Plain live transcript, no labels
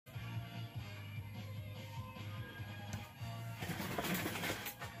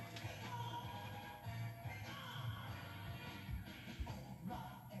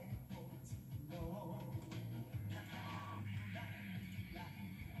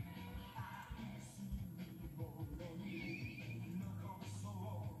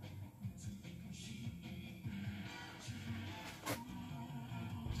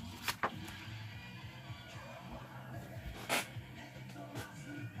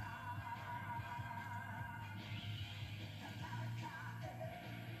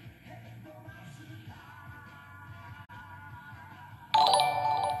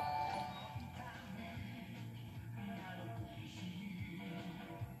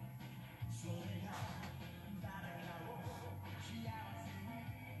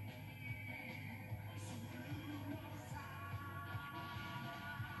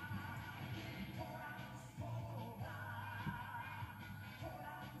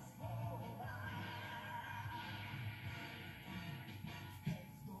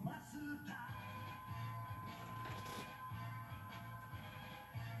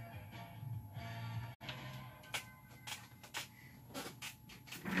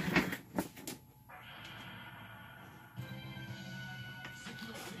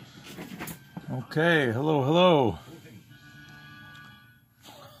Okay, hello.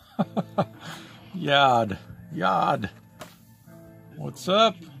 Yad. What's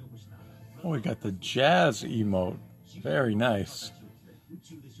up? Oh, we got the jazz emote. Very nice.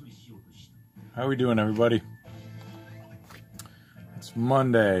 How are we doing, everybody? It's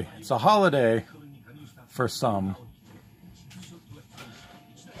Monday. It's a holiday for some.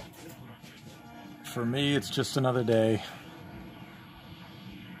 For me, it's just another day.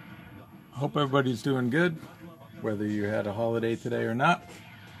 Hope everybody's doing good, whether you had a holiday today or not.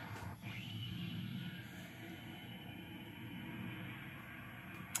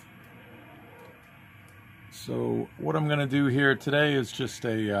 So what I'm going to do here today is just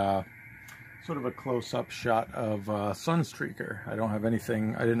a sort of a close-up shot of Sunstreaker. I don't have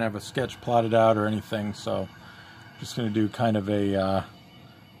anything, I didn't have a sketch plotted out or anything, so I'm just going to do kind of a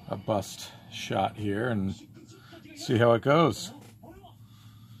bust shot here and see how it goes.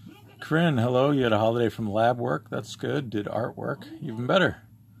 Corinne, hello, you had a holiday from lab work, that's good. Did artwork, even better.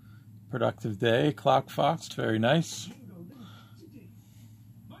 Productive day, Clock Foxed, very nice.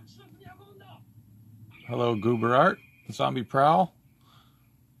 Hello, Goober Art, Zombie Prowl,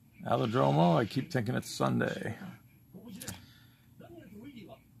 Alodromo, I keep thinking it's Sunday.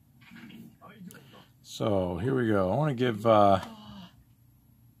 So, here we go. I want to give,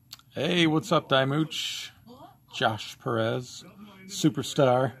 hey, what's up, Dimooch? Josh Perez,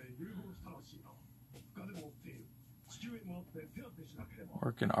 Superstar.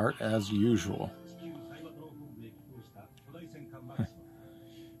 Working art as usual.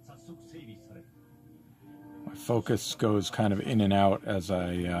 My focus goes kind of in and out as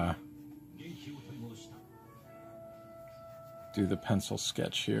I do the pencil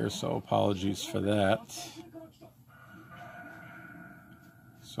sketch here, so apologies for that.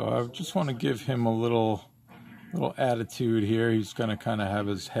 So I just want to give him a little attitude here. He's going to kind of have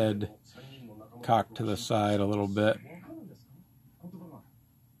his head cocked to the side a little bit.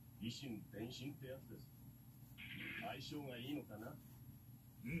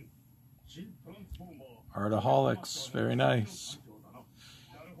 Artaholics, very nice.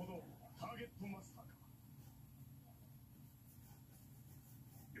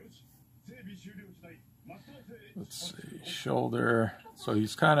 Let's see, shoulder. So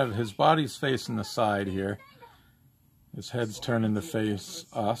he's kind of, his body's facing the side here. His head's turning to face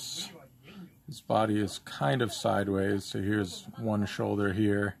us. His body is kind of sideways, so here's one shoulder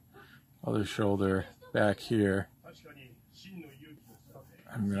here, other shoulder back here.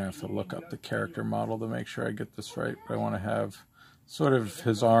 I'm going to have to look up the character model to make sure I get this right, but I want to have sort of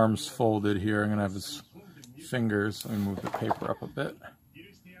his arms folded here. I'm going to have his fingers, let me move the paper up a bit.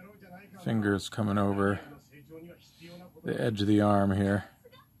 Fingers coming over the edge of the arm here.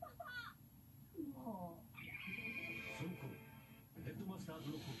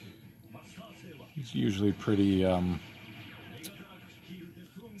 He's usually pretty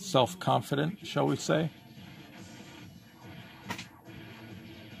self-confident, shall we say.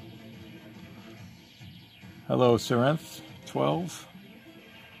 Hello, Serenth 12.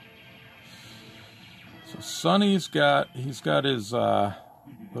 So Sonny's got his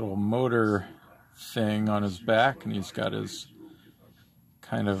little motor thing on his back, and he's got his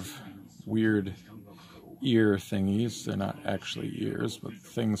kind of weird ear thingies. They're not actually ears, but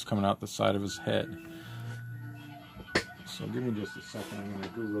things coming out the side of his head. So give me just a second. I'm going to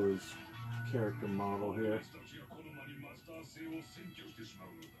Google his character model here.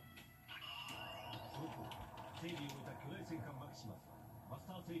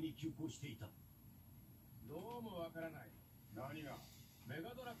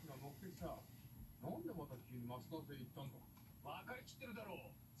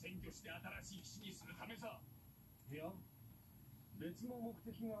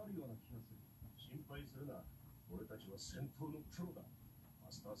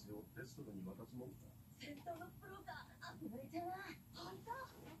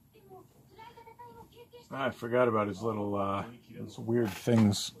 I forgot about his little his weird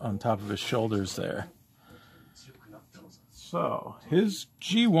things on top of his shoulders there. So his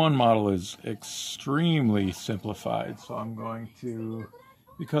G1 model is extremely simplified, so I'm going to,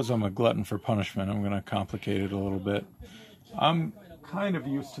 because I'm a glutton for punishment, I'm going to complicate it a little bit. I'm kind of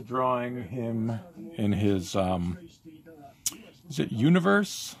used to drawing him in his is it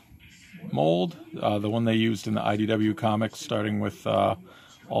Universe mold, the one they used in the IDW comics, starting with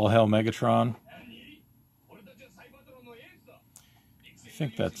All Hail Megatron. I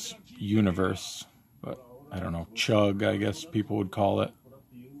think that's Universe, but I don't know, Chug, I guess people would call it.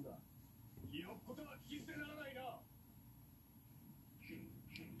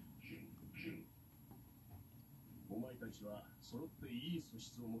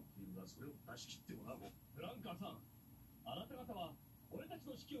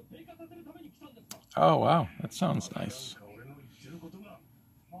 Oh wow, that sounds nice.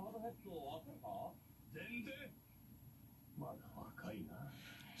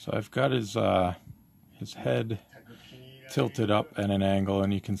 So I've got his head tilted up at an angle,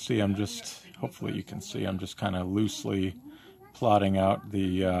 and you can see I'm just, hopefully you can see, I'm just kind of loosely plotting out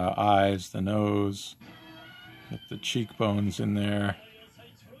the eyes, the nose, get the cheekbones in there.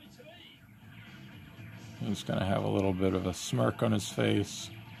 He's going to have a little bit of a smirk on his face.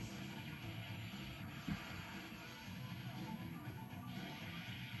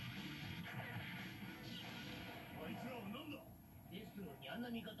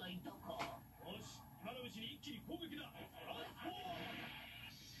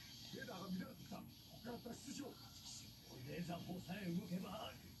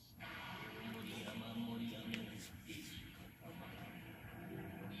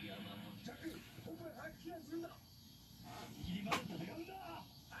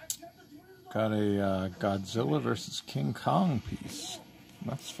 Got a Godzilla versus King Kong piece.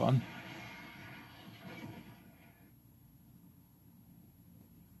 That's fun.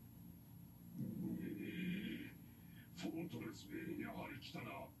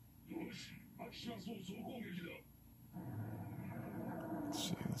 Let's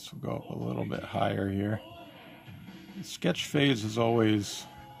see, this will go up a little bit higher here. The sketch phase is always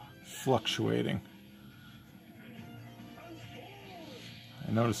fluctuating.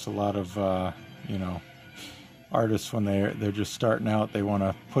 I noticed a lot of, you know, artists when they're just starting out, they want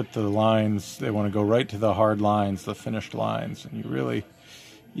to put the lines, they want to go right to the hard lines, the finished lines. And you really,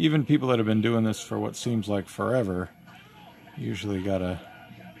 even people that have been doing this for what seems like forever, usually got to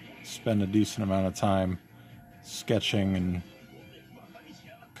spend a decent amount of time sketching and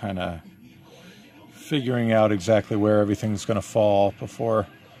kind of figuring out exactly where everything's going to fall before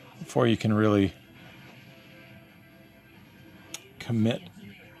you can really commit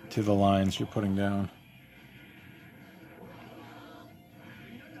to the lines you're putting down.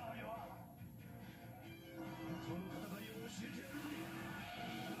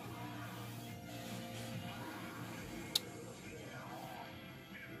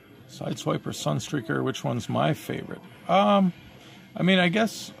 Sideswipe or Sunstreaker, which one's my favorite? I mean, I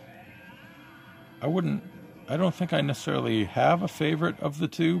guess I don't think I necessarily have a favorite of the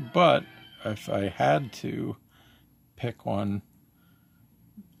two, but if I had to pick one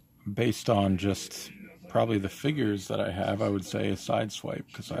based on just probably the figures that I have, I would say a Sideswipe,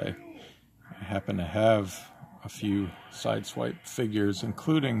 because I happen to have a few Sideswipe figures,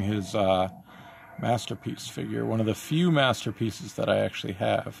 including his masterpiece figure, one of the few masterpieces that I actually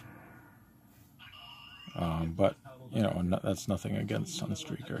have. But, you know, that's nothing against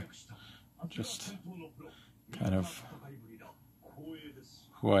Sunstreaker. Just kind of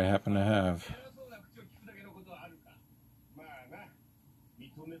who I happen to have.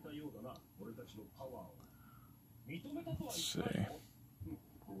 Let's see.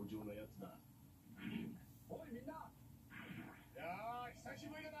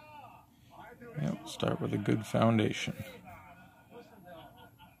 Yeah, we'll start with a good foundation.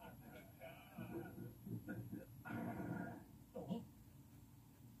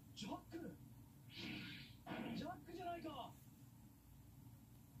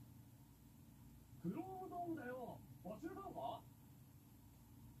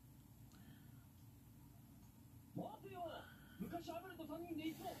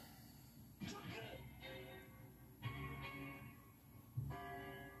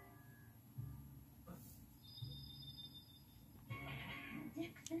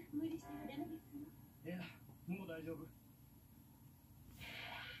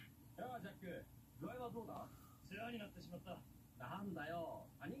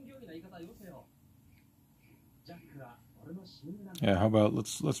 Yeah, how about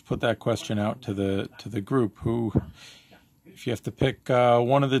let's put that question out to the group. Who, if you have to pick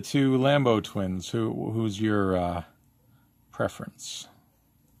one of the two Lambo twins, who's your preference?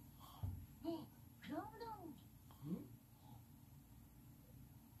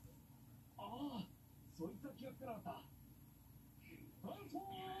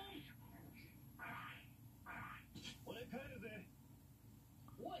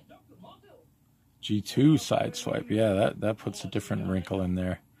 G2 Sideswipe, yeah, that puts a different wrinkle in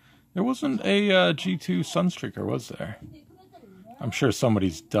there. There wasn't a G2 Sunstreaker, was there? I'm sure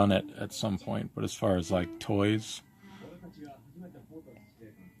somebody's done it at some point, but as far as like toys,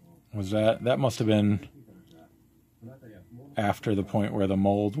 was that must have been after the point where the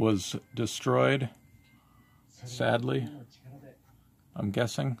mold was destroyed, sadly, I'm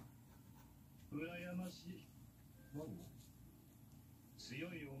guessing.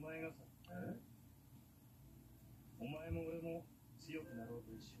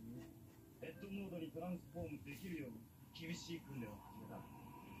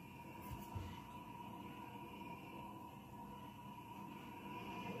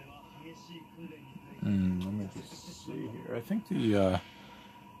 Let me just see here. I think the,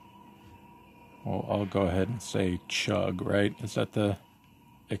 well, I'll go ahead and say chug, right? Is that the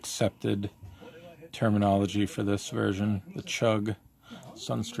accepted terminology for this version? The chug.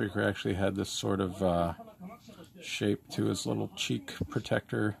 Sunstreaker actually had this sort of shape to his little cheek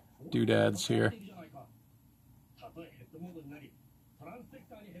protector doodads here.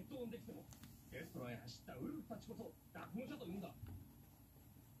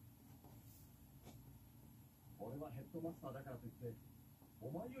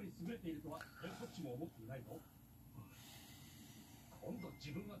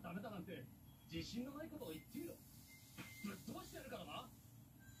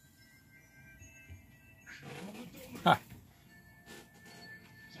 Ha!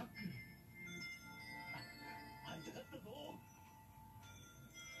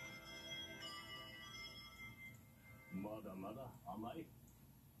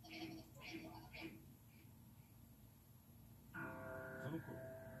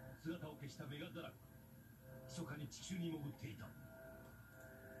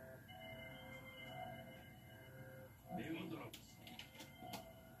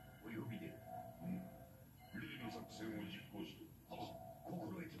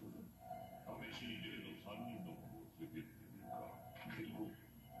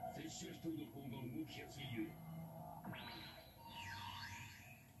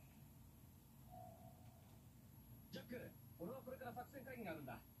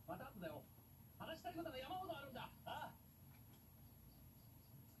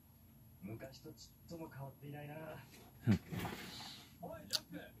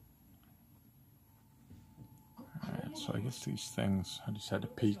 Alright, so I guess these things, I just had to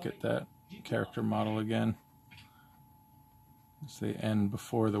peek at that character model again. As they end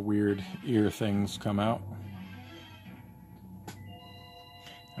before the weird ear things come out.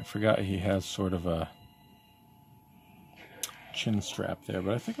 I forgot he has sort of a chin strap there,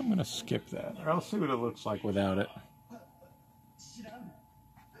 but I think I'm going to skip that, or I'll see what it looks like without it.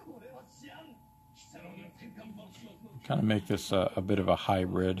 Kind of make this a bit of a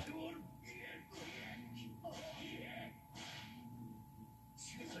hybrid.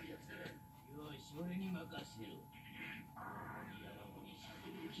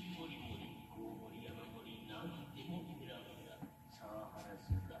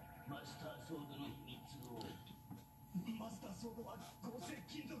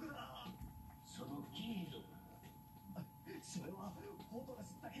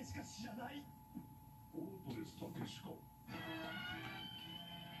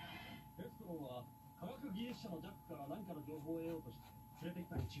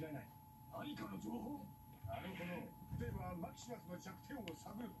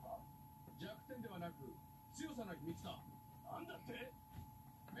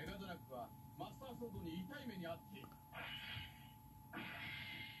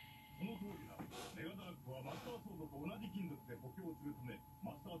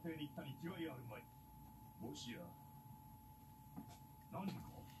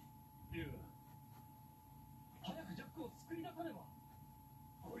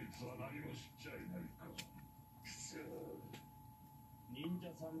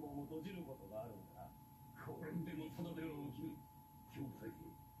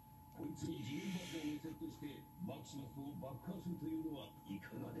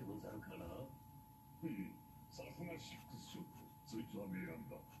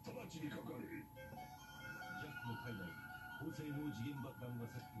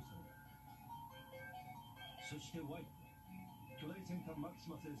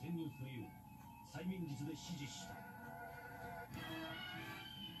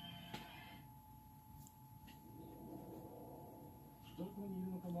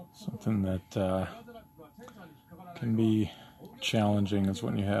 Something that can be challenging is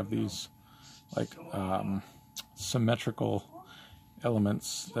when you have these like symmetrical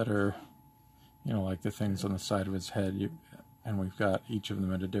elements that are, you know, like the things on the side of his head, and we've got each of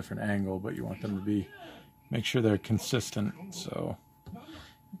them at a different angle, but you want them to be, make sure they're consistent, so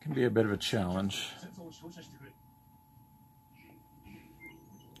it can be a bit of a challenge.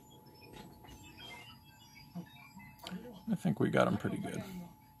 I think we got him pretty good.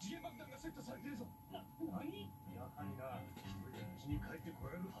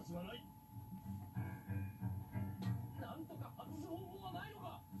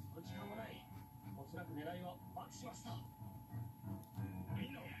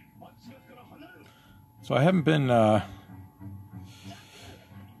 So I haven't been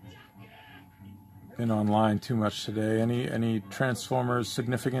been online too much today. Any Transformers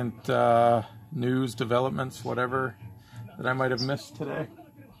significant news, developments, whatever that I might have missed today?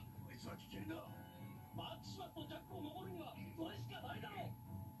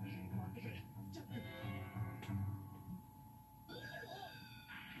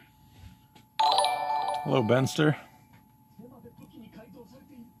 Hello, Benster.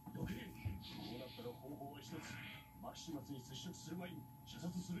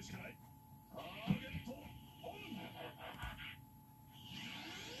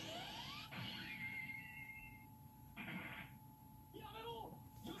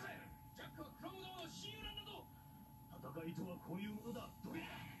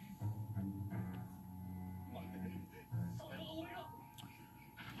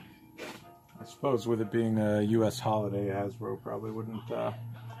 I suppose with it being a U.S. holiday, Hasbro probably wouldn't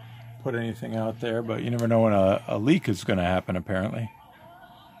put anything out there, but you never know when a leak is going to happen, apparently.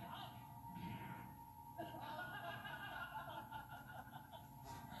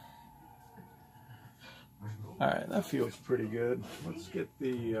 Alright, that feels pretty good. Let's get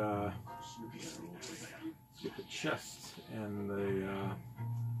the chest and the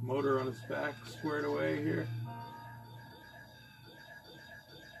motor on his back squared away here.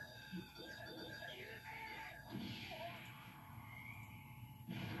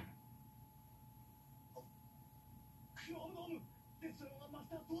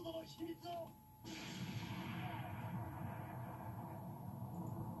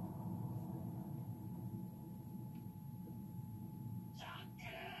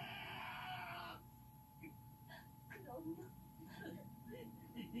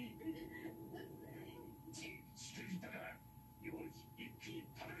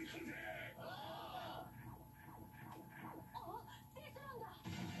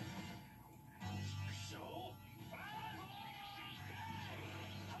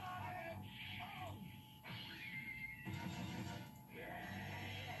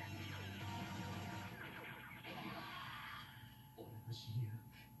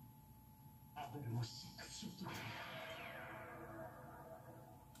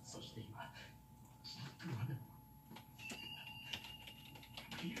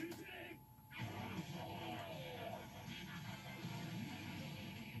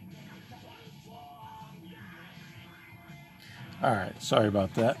 Alright, sorry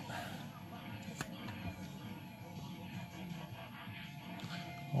about that.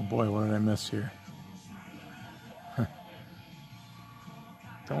 Oh boy, what did I miss here?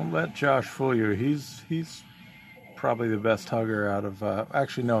 Don't let Josh fool you. He's probably the best hugger out of...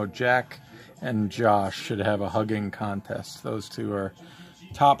 actually, no, Jack and Josh should have a hugging contest. Those two are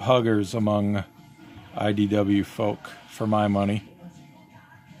top huggers among IDW folk, for my money.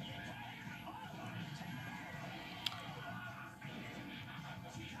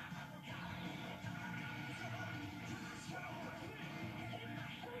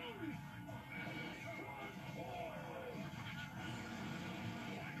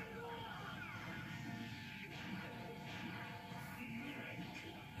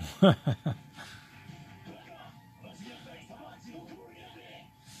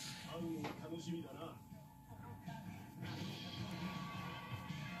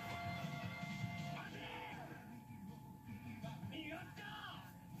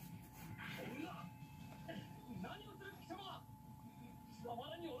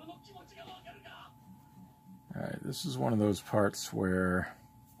 Alright, this is one of those parts where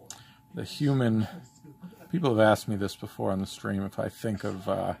the human... People have asked me this before on the stream, if I think of,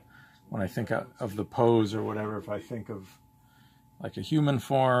 when I think of the pose or whatever, if I think of like a human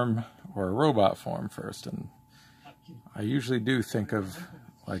form or a robot form first. And I usually do think of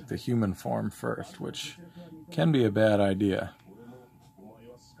like the human form first, which can be a bad idea.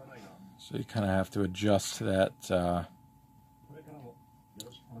 So you kind of have to adjust to that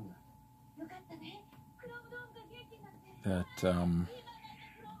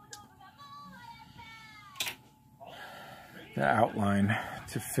the outline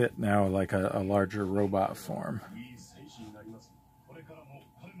to fit now like a larger robot form.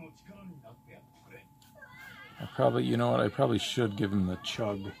 I probably, you know what, I probably should give him the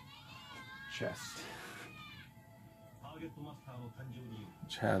chug chest,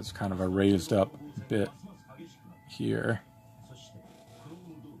 which has kind of a raised up bit here.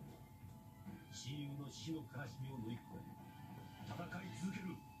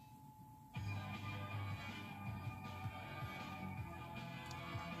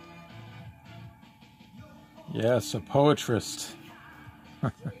 Yes, a poetrist.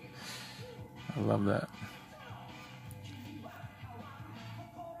 I love that.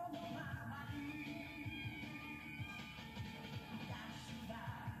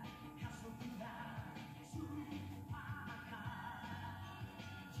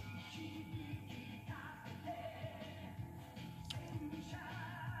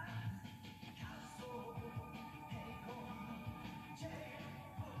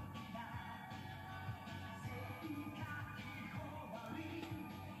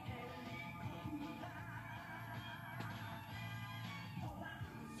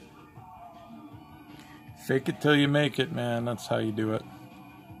 Fake it till you make it, man. That's how you do it.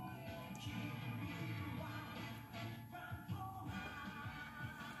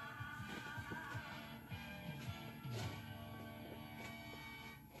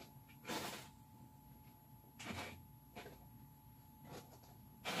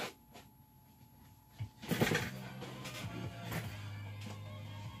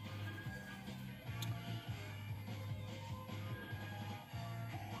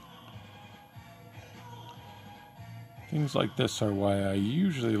 Things like this are why I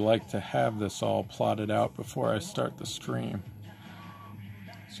usually like to have this all plotted out before I start the stream.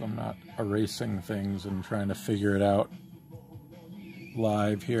 So I'm not erasing things and trying to figure it out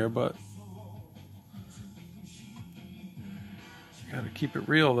live here, but you gotta keep it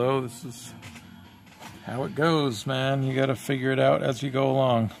real though. This is how it goes, man. You gotta figure it out as you go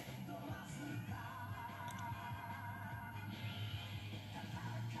along.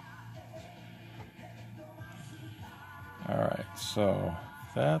 Alright, so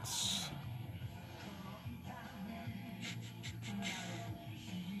that's...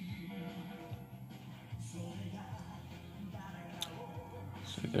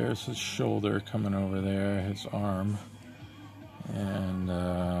 See, there's his shoulder coming over there, his arm. And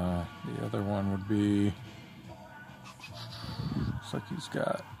the other one would be... Looks like he's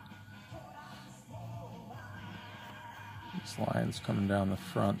got these lines coming down the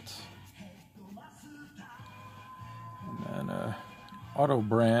front. And then auto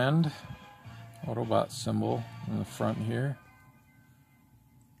brand, Autobot symbol in the front here.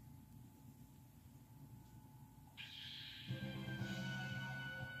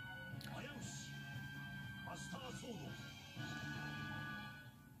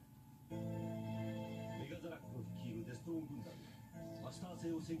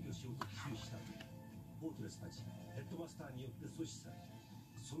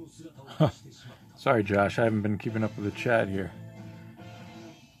 Sorry, Josh, I haven't been keeping up with the chat here.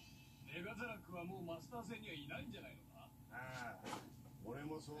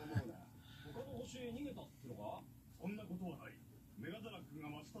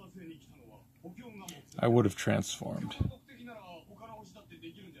 I would have transformed.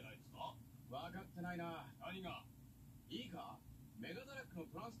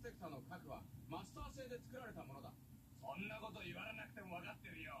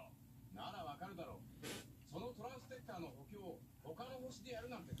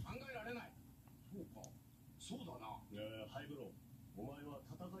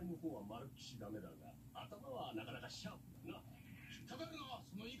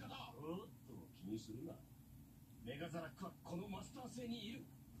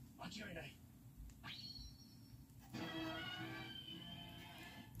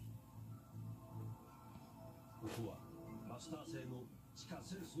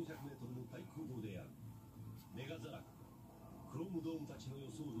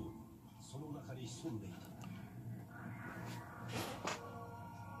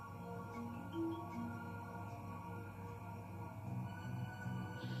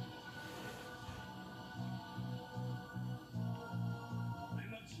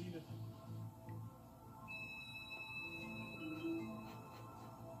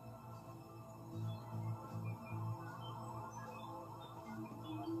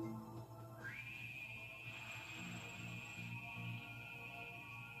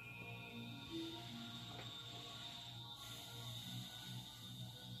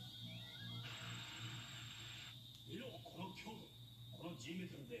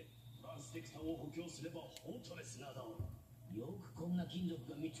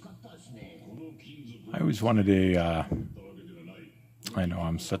 I always wanted a, I know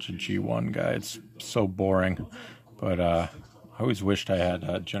I'm such a G1 guy, it's so boring, but I always wished I had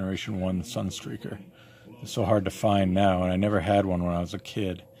a Generation 1 Sunstreaker. It's so hard to find now, and I never had one when I was a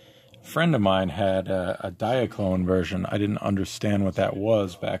kid. A friend of mine had a Diaclone version. I didn't understand what that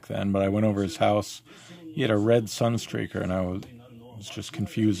was back then, but I went over his house. He had a red Sunstreaker, and I was just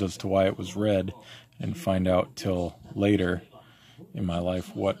confused as to why it was red. And find out till later in my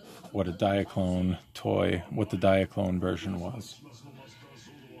life what a Diaclone toy, what the Diaclone version was.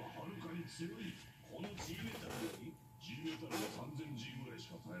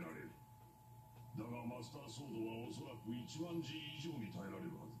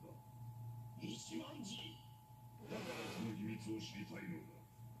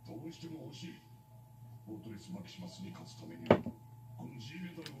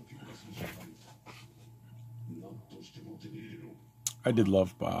 I did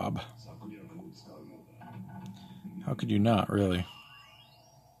love Bob. How could you not, really?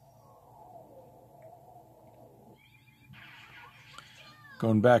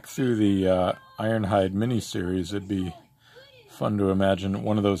 Going back through the Ironhide miniseries, it'd be fun to imagine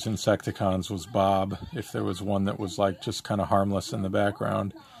one of those Insecticons was Bob. If there was one that was like just kind of harmless in the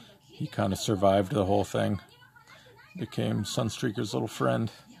background, he kind of survived the whole thing. Became Sunstreaker's little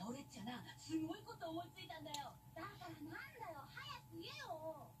friend.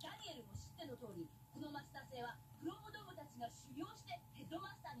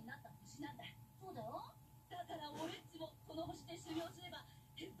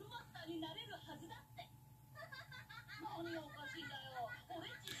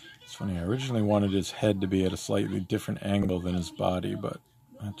 It's funny, I originally wanted his head to be at a slightly different angle than his body, but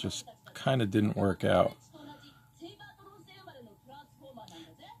that just kind of didn't work out.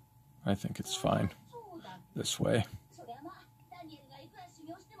 I think it's fine this way.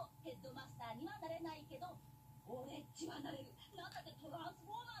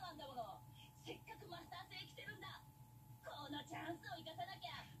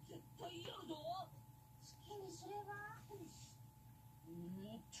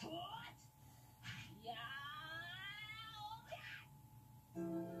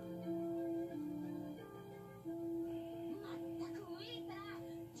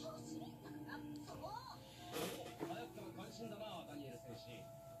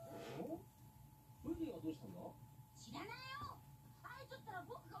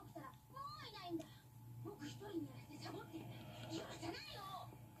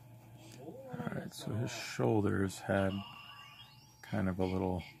 Alright, so his shoulders had kind of a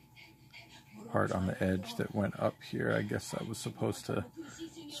little part on the edge that went up here. I guess that was supposed to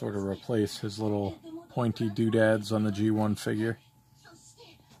sort of replace his little pointy doodads on the G1 figure.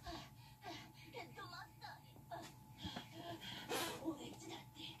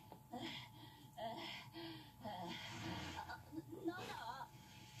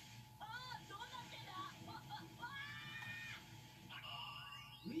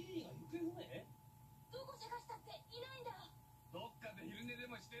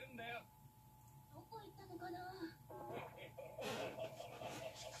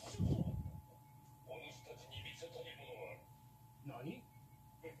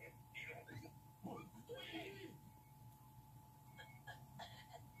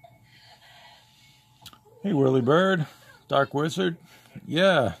 Hey, Whirly Bird, Dark Wizard.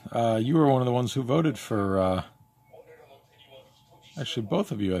 Yeah, you were one of the ones who voted for, actually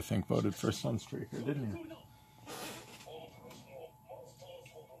both of you, I think, voted for Sunstreaker, didn't you?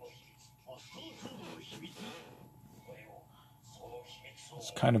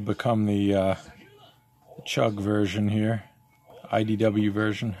 It's kind of become the Chug version here, IDW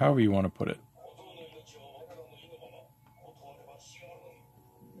version, however you want to put it.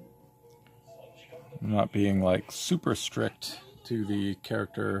 I'm not being like super strict to the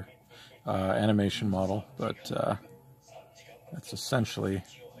character animation model, but that's essentially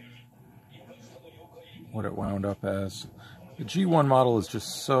what it wound up as. The G1 model is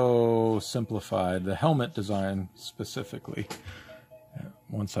just so simplified, the helmet design specifically.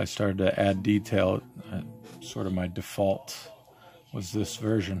 Once I started to add detail, sort of my default was this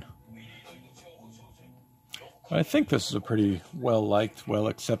version. I think this is a pretty well-liked,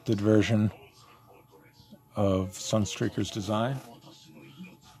 well-accepted version of Sunstreaker's design.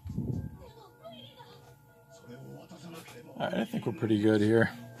 Alright, I think we're pretty good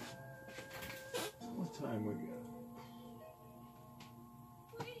here. What time we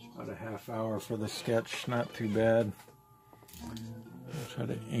got? About a half hour for the sketch, not too bad. I'll try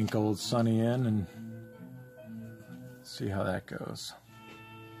to ink old Sunny in and see how that goes.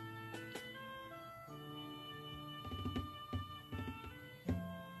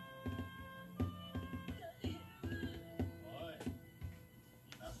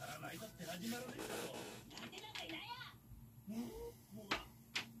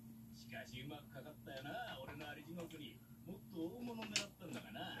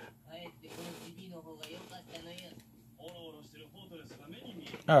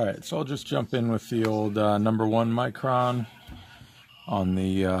 Alright, so I'll just jump in with the old number 1 micron on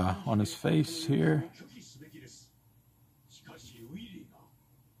the on his face here.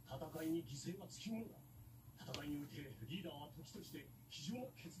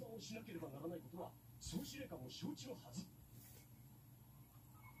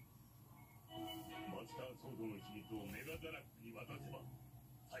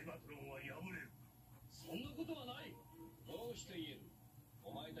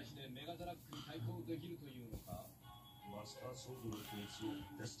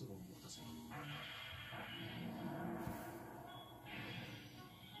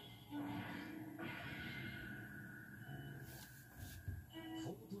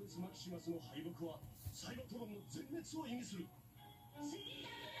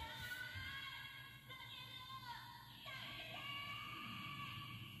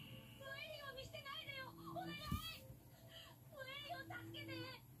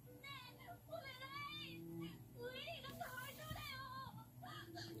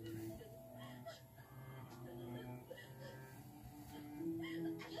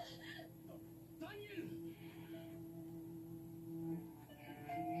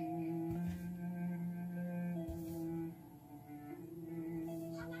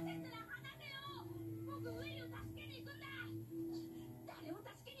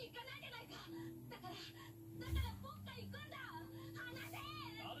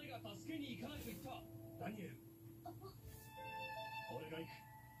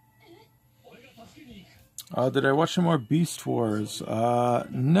 Did I watch some more Beast Wars?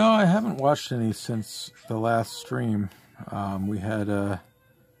 No, I haven't watched any since the last stream. We had a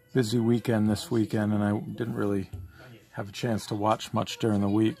busy weekend this weekend, and I didn't really have a chance to watch much during the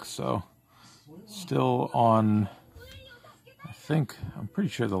week, so still on, I'm pretty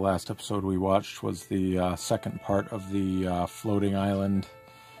sure the last episode we watched was the second part of the floating island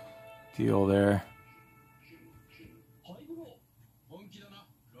deal there.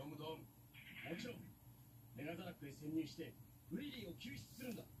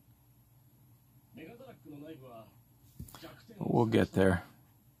 But we'll get there.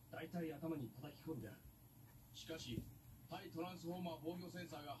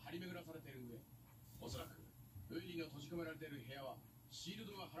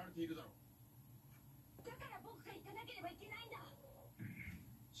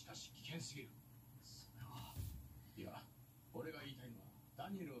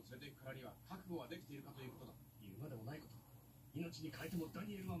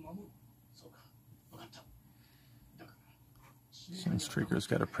 Sunstreaker's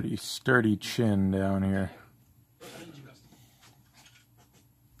got a pretty sturdy chin down here.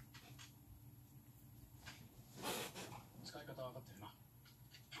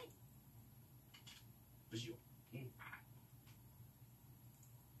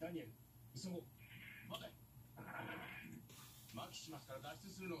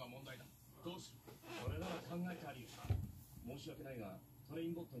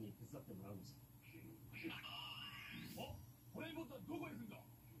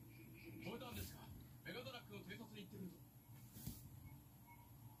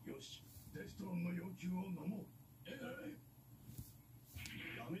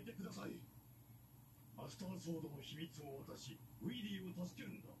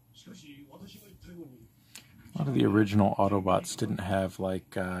 A lot of the original Autobots didn't have,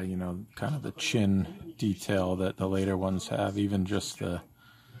 like, you know, kind of the chin detail that the later ones have, even just the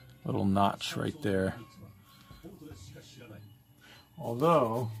little notch right there.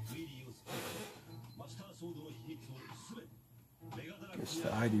 Although, I guess the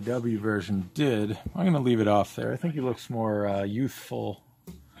IDW version did. I'm going to leave it off there. I think he looks more youthful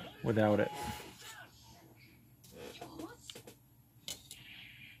without it.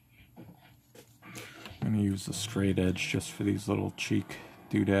 I'm going to use the straight edge just for these little cheek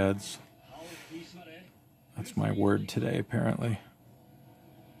doodads. That's my word today, apparently.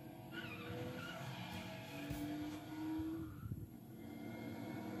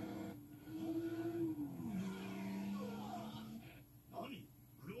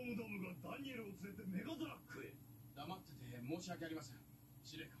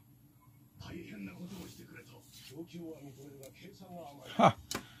 Ha!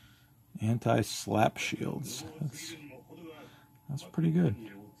 Anti-slap shields. That's pretty good.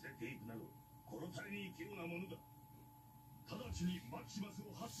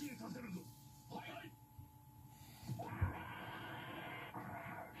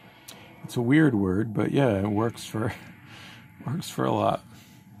 It's a weird word, but yeah, it works for a lot.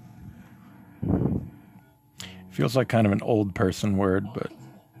 Feels like kind of an old person word, but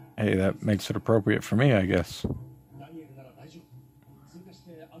hey, that makes it appropriate for me, I guess.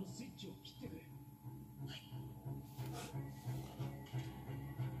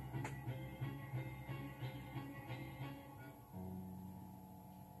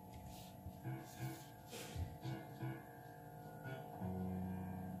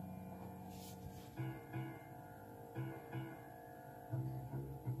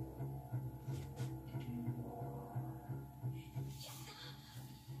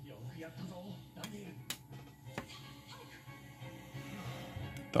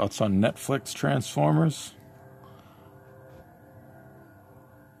 Thoughts on Netflix Transformers?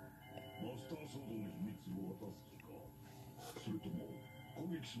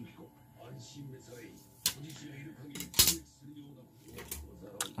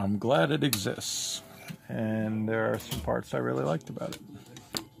 I'm glad it exists, and there are some parts I really liked about it.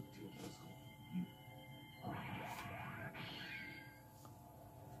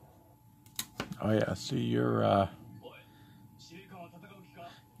 Oh yeah, see, you're a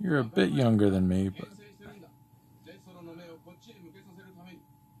bit younger than me, but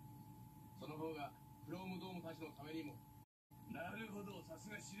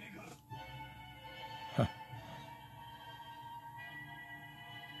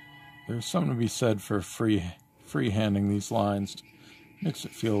there's something to be said for free-handing these lines. Makes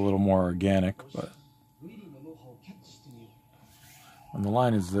it feel a little more organic, but when the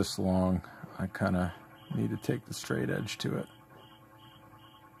line is this long, I kind of need to take the straight edge to it.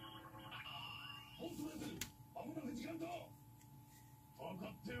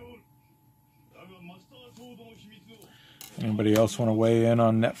 Anybody else want to weigh in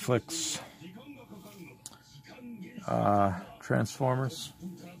on Netflix Transformers?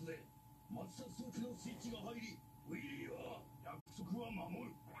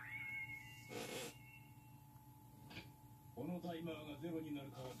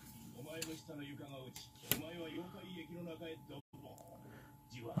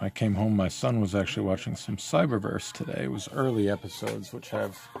 I came home, my son was actually watching some Cyberverse today. It was early episodes, which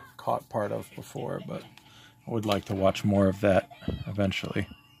I've caught part of before, but I would like to watch more of that eventually.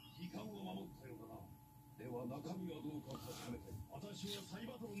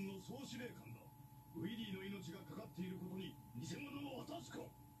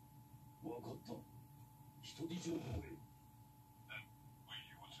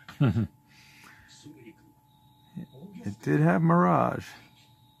 It did have Mirage.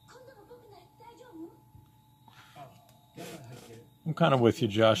 I'm kind of with you,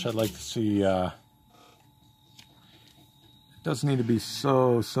 Josh. I'd like to see, it doesn't need to be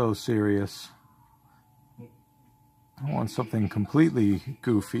so serious. I want something completely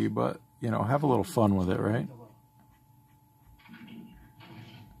goofy, but, you know, have a little fun with it, right?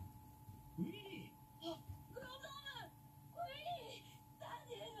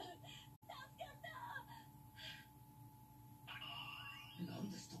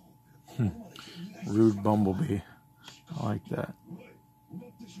 Rude Bumblebee. I like that.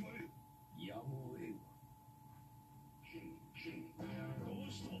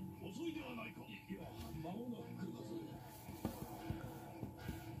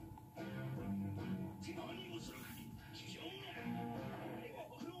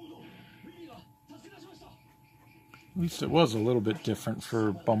 At least it was a little bit different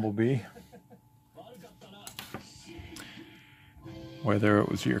for Bumblebee. Whether it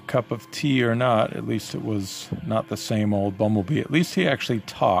was your cup of tea or not, at least it was not the same old Bumblebee. At least he actually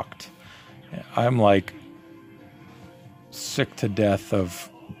talked. I'm like sick to death of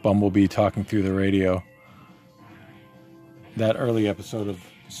Bumblebee talking through the radio. That early episode of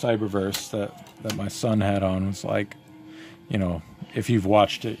Cyberverse that my son had on was like, you know, if you've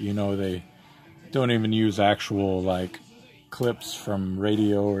watched it, you know they don't even use actual like clips from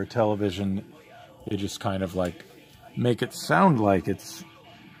radio or television. They just kind of like make it sound like it's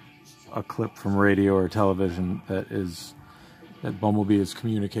a clip from radio or television that Bumblebee is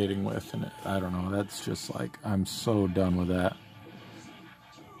communicating with, and I don't know, that's just like, I'm so done with that.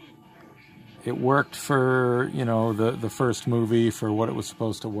 It worked for, you know, the first movie for what it was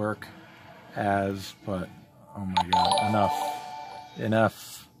supposed to work as, but oh my god,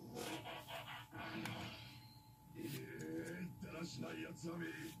 enough.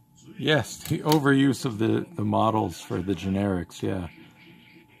 Yes, the overuse of the models for the generics, yeah.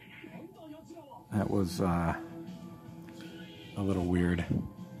 That was a little weird.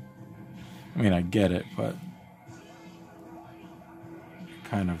 I mean, I get it, but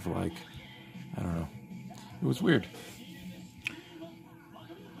kind of like, I don't know. It was weird.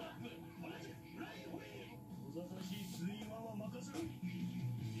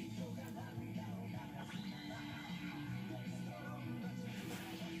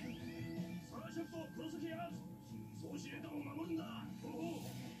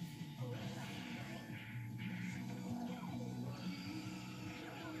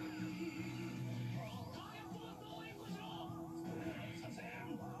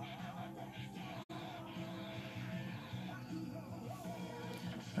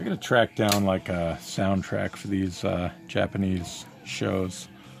 I gotta track down like a soundtrack for these Japanese shows.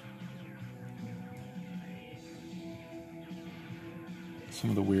 Some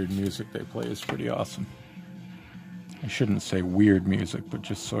of the weird music they play is pretty awesome. I shouldn't say weird music, but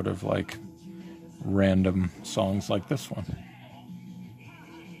just sort of like random songs like this one.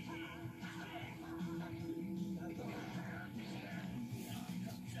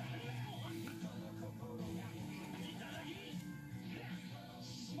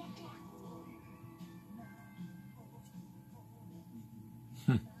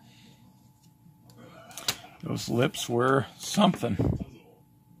 Those lips were something.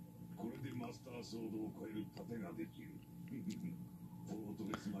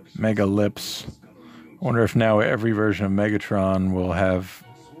 Mega lips. I wonder if now every version of Megatron will have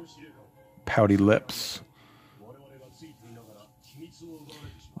pouty lips.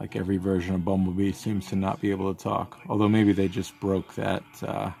 Like every version of Bumblebee seems to not be able to talk. Although maybe they just broke that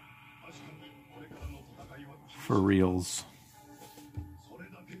for reals.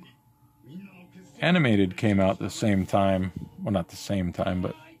 Animated came out the same time, well, not the same time,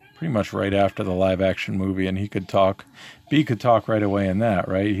 but pretty much right after the live action movie, and he could talk. B could talk right away in that,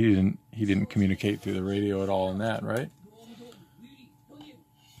 right? He didn't he didn't communicate through the radio at all in that, right?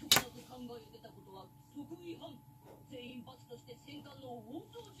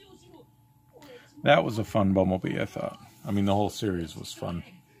 That was a fun Bumblebee, I thought. I mean, the whole series was fun.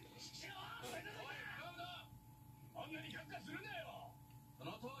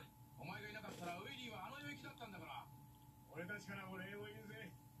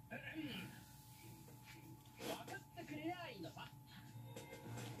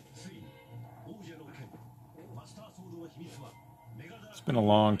 It's been a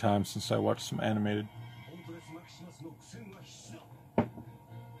long time since I watched some animated.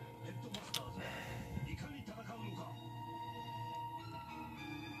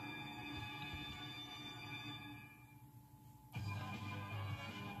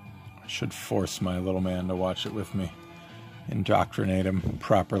 I should force my little man to watch it with me. Indoctrinate him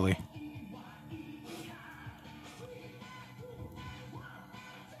properly.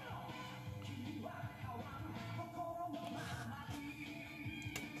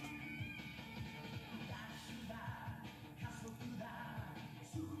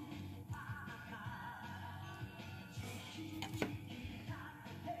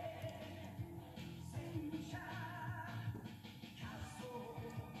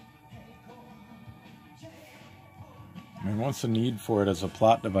 I mean, once the need for it as a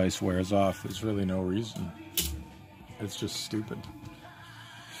plot device wears off, there's really no reason. It's just stupid.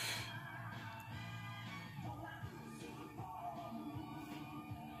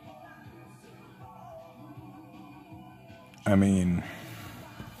 I mean,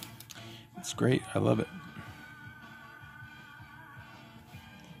 it's great. I love it.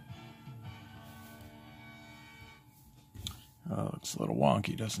 Oh, it looks a little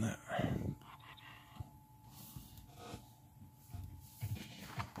wonky, doesn't it?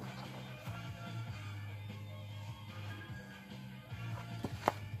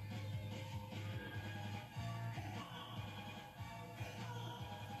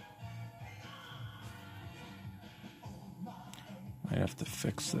 I have to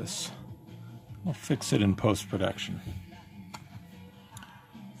fix this. I'll fix it in post-production.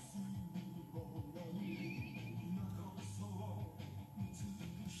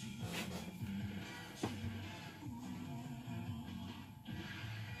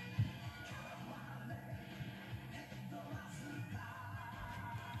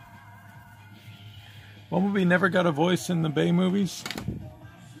 Bumblebee never got a voice in the Bay movies?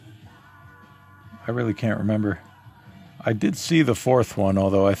 I really can't remember. I did see the fourth one,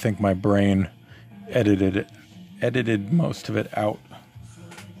 although I think my brain edited most of it out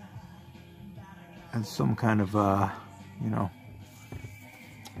as some kind of, you know,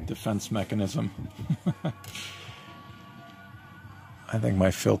 defense mechanism. I think my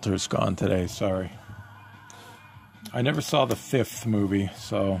filter's gone today, sorry. I never saw the fifth movie,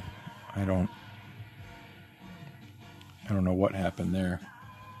 so I don't know what happened there.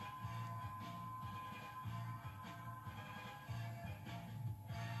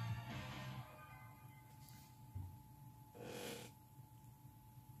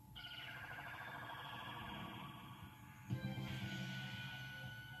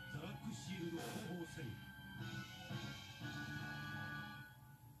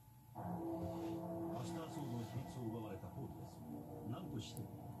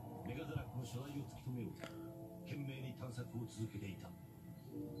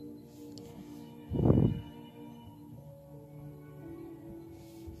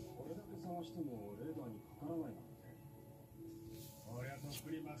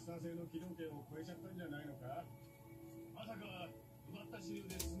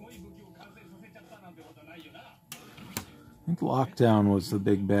 I think Lockdown was the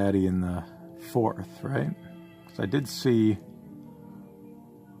big baddie in the fourth, right? Because I did see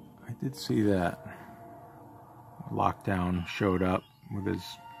that Lockdown showed up with his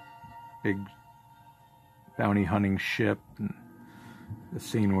big bounty hunting ship, and the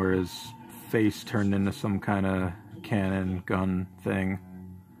scene where his face turned into some kind of cannon gun thing.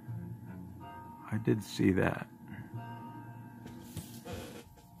 I did see that.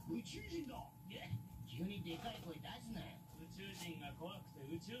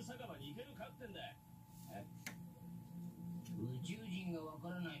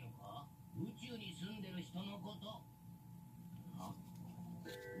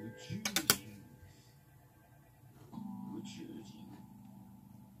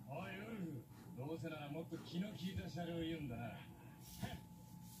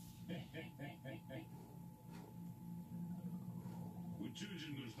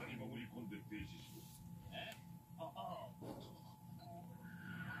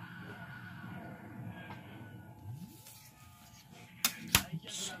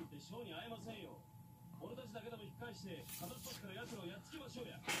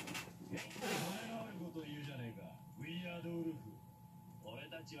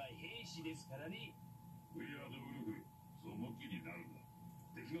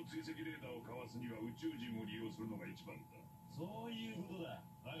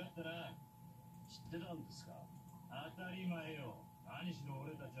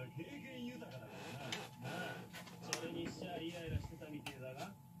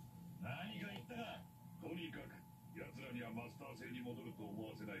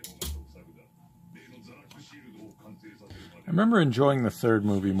 I remember enjoying the third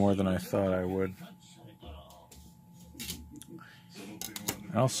movie more than I thought I would.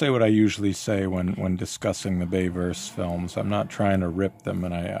 I'll say what I usually say when discussing the Bayverse films. I'm not trying to rip them,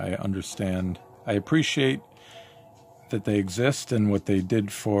 and I understand. I appreciate that they exist and what they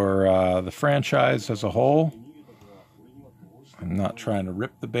did for the franchise as a whole. I'm not trying to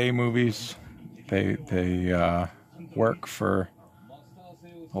rip the Bay movies. They work for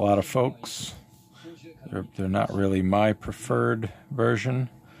a lot of folks. They're not really my preferred version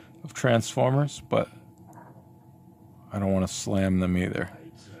of Transformers, but I don't want to slam them either.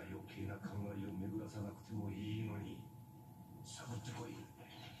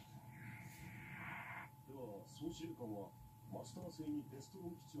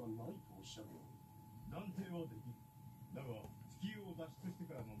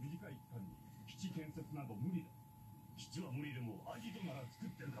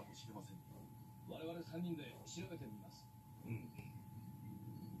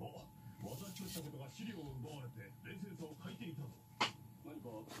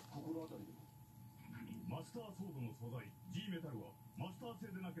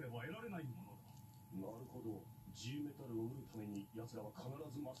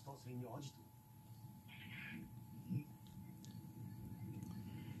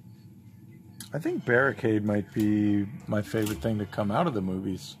 I think Barricade might be my favorite thing to come out of the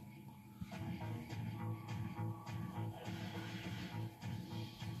movies.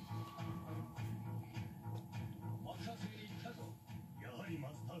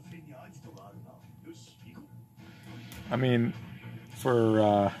 I mean,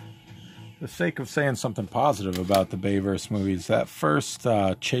 for the sake of saying something positive about the Bayverse movies, that first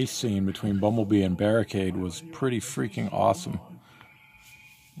chase scene between Bumblebee and Barricade was pretty freaking awesome,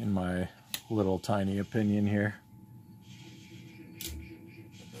 in my little tiny opinion here.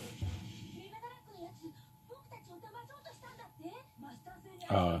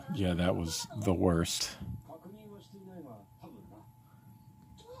 Yeah, that was the worst.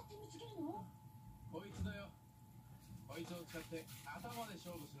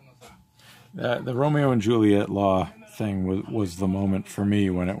 The Romeo and Juliet law thing was the moment for me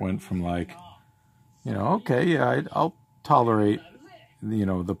when it went from like, you know, okay, yeah, I'll tolerate, you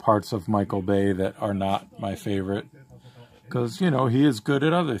know, the parts of Michael Bay that are not my favorite, because, you know, he is good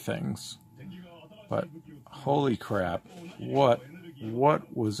at other things. But holy crap, what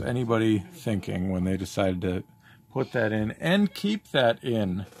was anybody thinking when they decided to put that in and keep that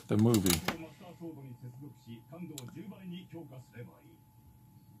in the movie?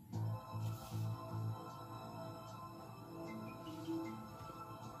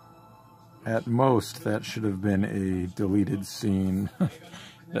 At most, that should have been a deleted scene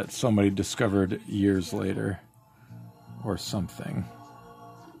that somebody discovered years later, or something.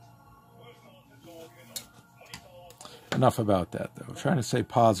 Enough about that, though. I'm trying to say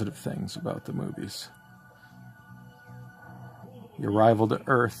positive things about the movies. The Arrival to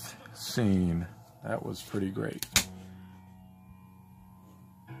Earth scene, that was pretty great.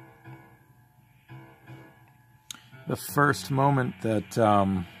 The first moment that...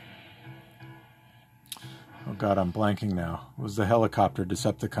 oh god, I'm blanking now. It was the helicopter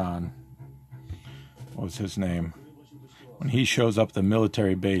Decepticon. What was his name? When he shows up at the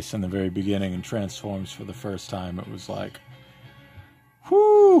military base in the very beginning and transforms for the first time, it was like,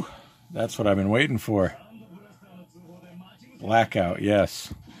 whoo! That's what I've been waiting for. Blackout,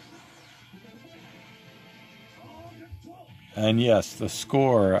 yes. And yes, the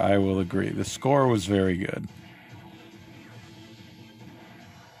score, I will agree. The score was very good.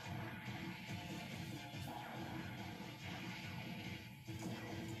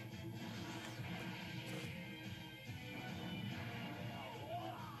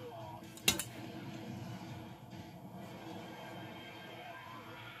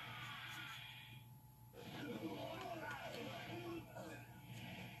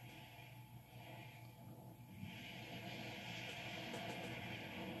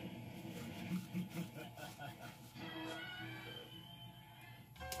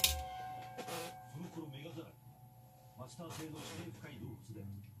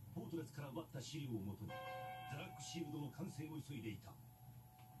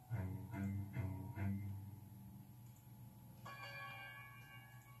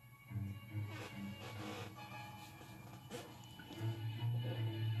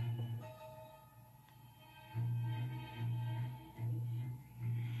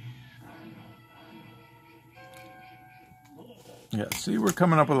 Yeah, see, we're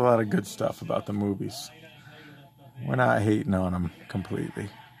coming up with a lot of good stuff about the movies. We're not hating on them completely.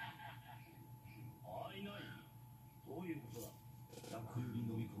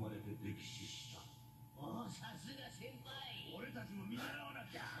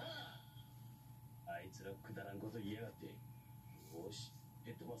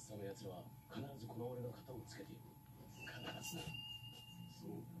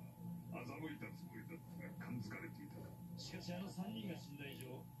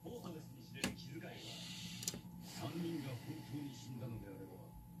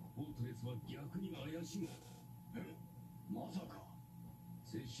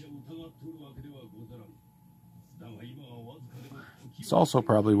 It's also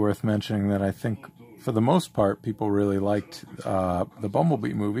probably worth mentioning that I think, for the most part, people really liked the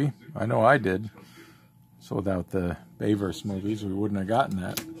Bumblebee movie. I know I did. So without the Bayverse movies, we wouldn't have gotten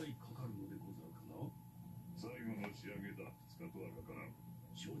that.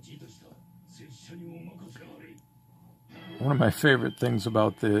 One of my favorite things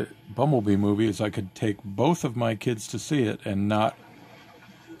about the Bumblebee movie is I could take both of my kids to see it and not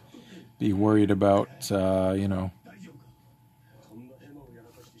be worried about, you know,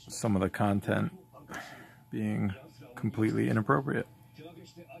 some of the content being completely inappropriate.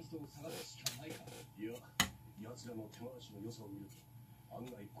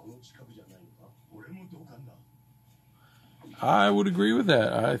 I would agree with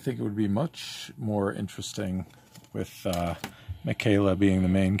that. I think it would be much more interesting with Michaela being the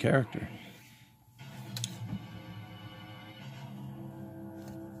main character.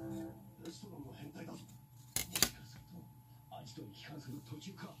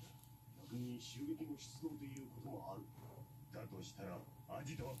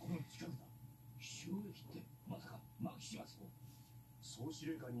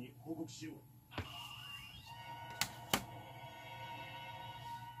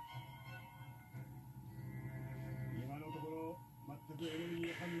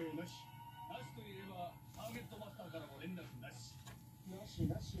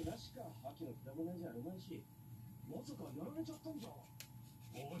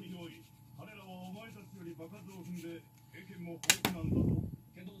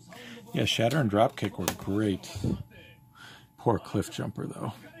 Yeah, Shatter and Dropkick were great. Poor Cliff Jumper,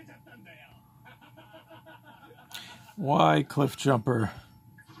 though. Why Cliff Jumper?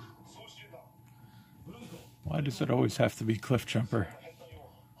 Why does it always have to be Cliff Jumper?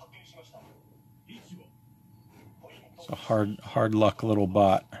 It's a hard luck little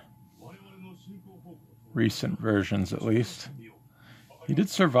bot. Recent versions, at least. He did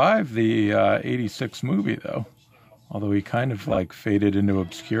survive the 86 movie, though. Although he kind of, like, faded into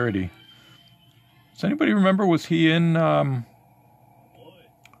obscurity. Does anybody remember, was he in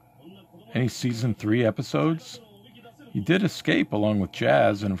any season 3 episodes? He did escape along with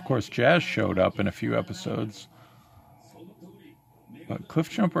Jazz, and of course Jazz showed up in a few episodes. But Cliff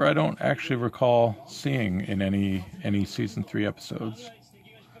Jumper I don't actually recall seeing in any season 3 episodes.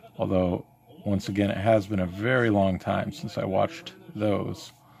 Although, once again, it has been a very long time since I watched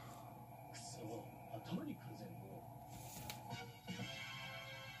those.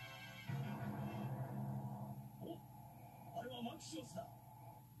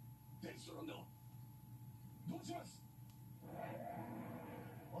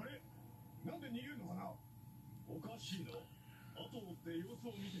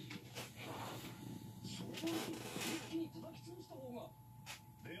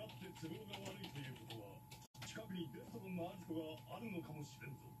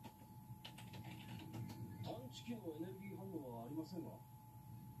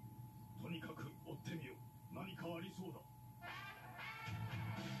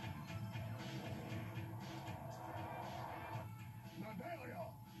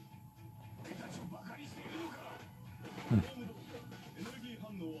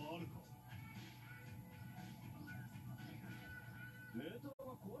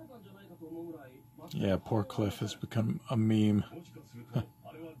 Yeah, poor Cliff has become a meme.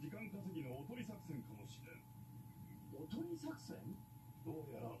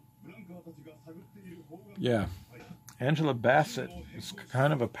 Yeah, Angela Bassett is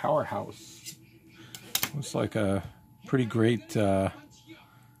kind of a powerhouse. Looks like a pretty great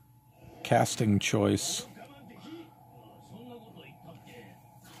casting choice.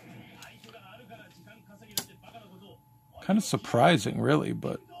 Kind of surprising, really,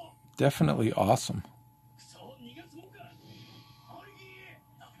 but definitely awesome.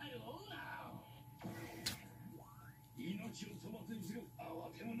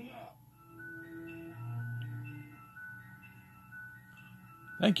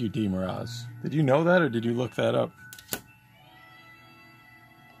 Thank you, D. Miraz. Did you know that, or did you look that up?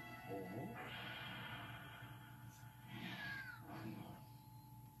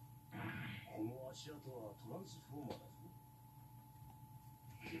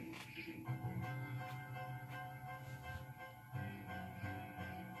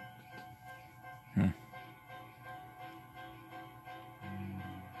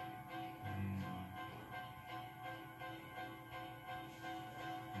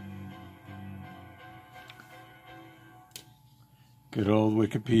 Good old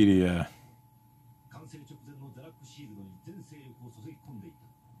Wikipedia.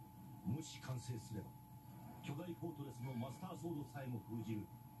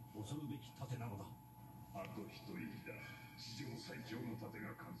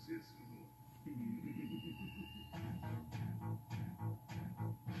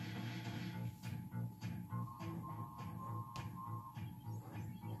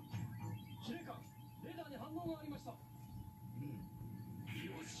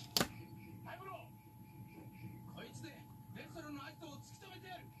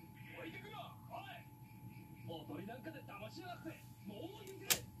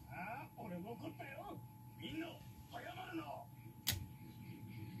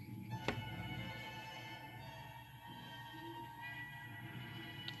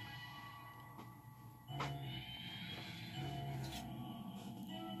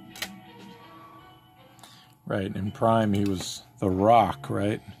 Right, in Prime he was The Rock,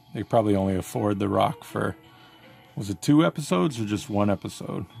 right? They probably only afford The Rock for, was it 2 episodes or just 1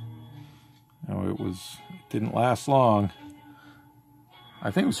 episode? No, it didn't last long.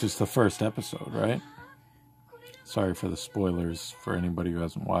 I think it was just the first episode, right? Sorry for the spoilers for anybody who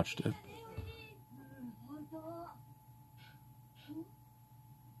hasn't watched it.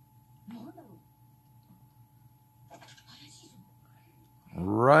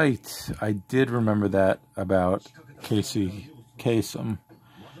 Right, I did remember that about Casey Kasem.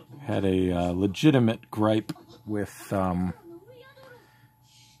 Had a legitimate gripe with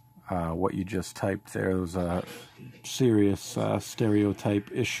what you just typed there. There was a serious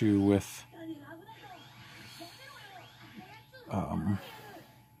stereotype issue with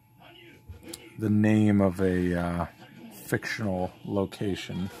the name of a fictional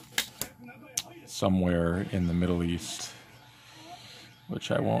location somewhere in the Middle East, which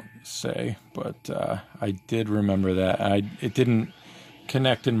I won't say, but I did remember that. It didn't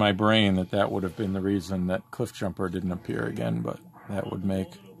connect in my brain that would have been the reason that Cliffjumper didn't appear again, but that would make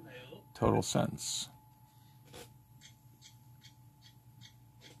total sense.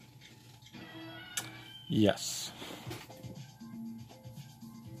 Yes.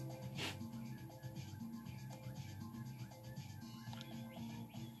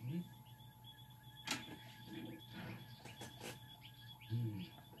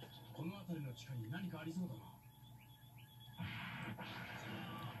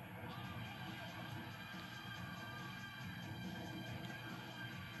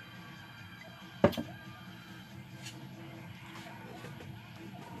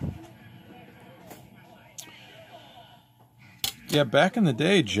 Yeah, back in the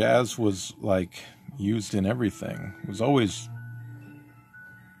day, jazz was like used in everything. It was always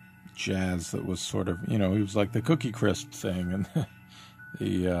jazz that was sort of, it was like the Cookie Crisp thing, and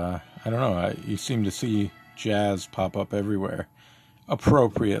I don't know, you seem to see jazz pop up everywhere,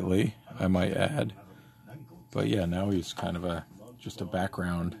 appropriately, I might add. But yeah, now he's kind of just a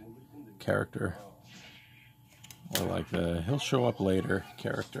background character, or like the he'll show up later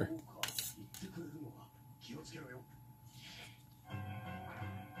character.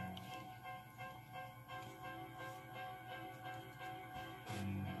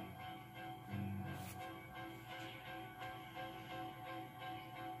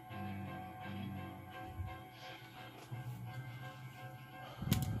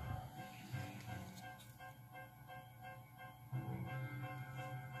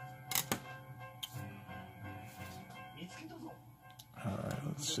 Alright,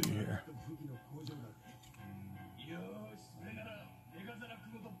 let's see here.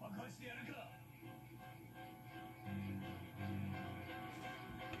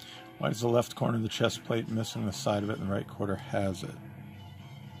 Why is the left corner of the chest plate missing the side of it and the right quarter has it?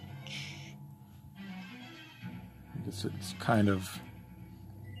 I guess it's kind of,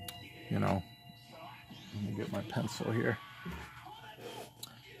 let me get my pencil here.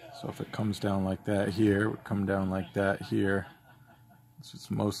 So if it comes down like that here, it would come down like that here. So it's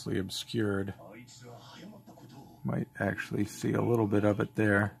mostly obscured. Might actually see a little bit of it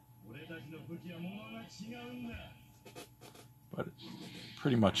there. But it's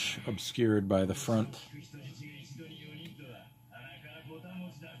pretty much obscured by the front.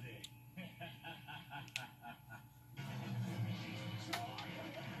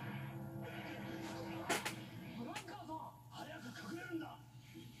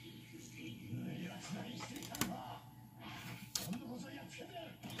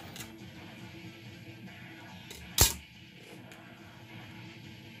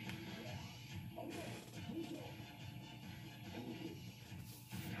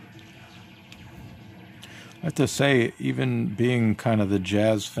 I have to say, even being kind of the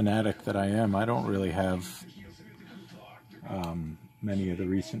jazz fanatic that I am, I don't really have many of the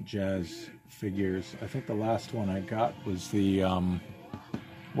recent jazz figures. I think the last one I got was the,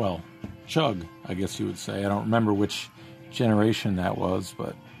 well, Chug, I guess you would say. I don't remember which generation that was,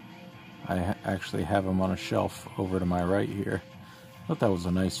 but I actually have him on a shelf over to my right here. I thought that was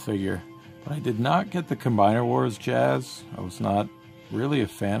a nice figure. But I did not get the Combiner Wars Jazz. I was not really a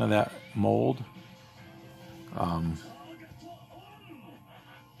fan of that mold.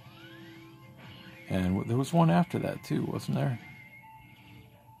 And there was one after that too, wasn't there?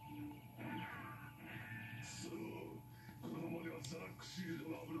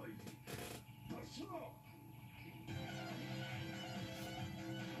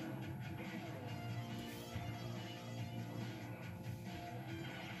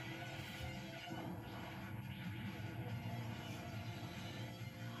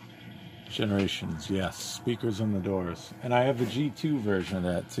 Generations, yes. Speakers on the doors. And I have the G2 version of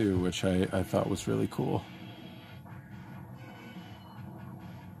that too, which I thought was really cool.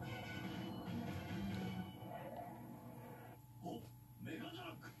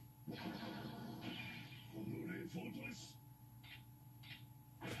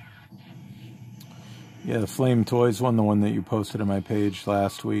 Yeah, the Flame Toys one, the one that you posted on my page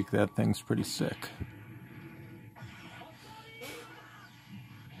last week, that thing's pretty sick.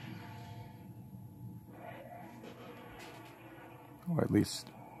 Or at least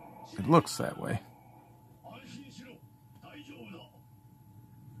it looks that way.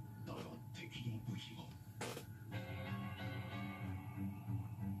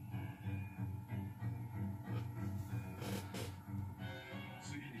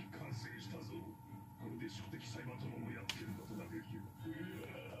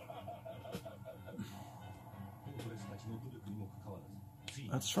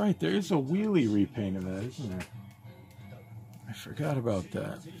 That's right, there is a wheelie repaint of that, isn't there? I forgot about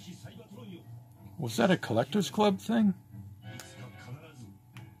that. Was that a Collector's Club thing?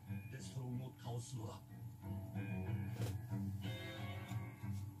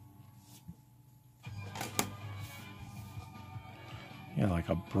 Yeah, like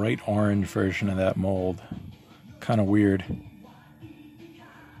a bright orange version of that mold. Kind of weird.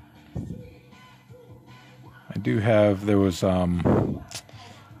 I do have, there was,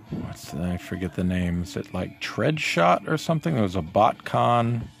 I forget the name. Is it like Tread Shot or something? There was a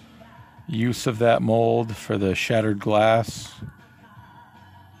BotCon use of that mold for the Shattered Glass.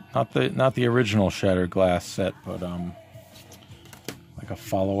 Not the original Shattered Glass set, but like a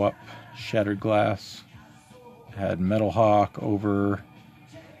follow-up Shattered Glass. It had Metal Hawk,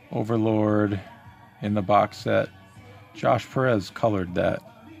 Overlord in the box set. Josh Perez colored that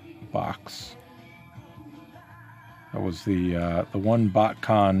box. That was the one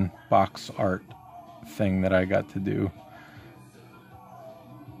BotCon box art thing that I got to do,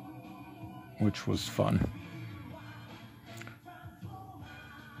 which was fun.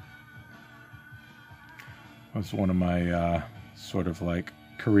 It was one of my sort of like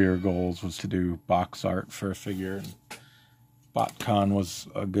career goals, was to do box art for a figure. And BotCon was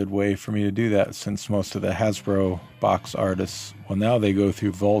a good way for me to do that, since most of the Hasbro box artists, well, now they go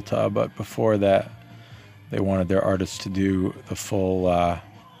through Volta, but before that they wanted their artists to do the full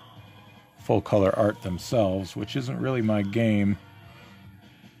color art themselves, which isn't really my game.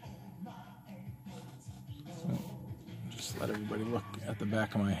 Just let everybody look at the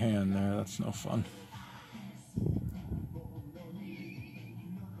back of my hand there. That's no fun.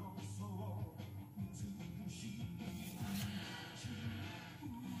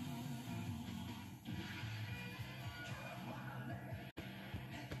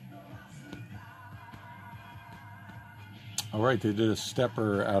 All right, they did a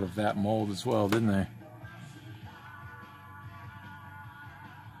stepper out of that mold as well, didn't they?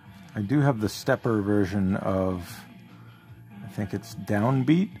 I do have the stepper version of, I think it's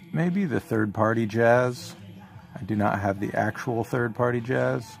Downbeat, maybe, the third-party Jazz. I do not have the actual third-party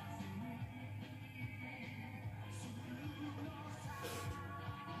Jazz.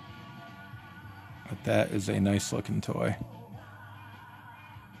 That is a nice looking toy.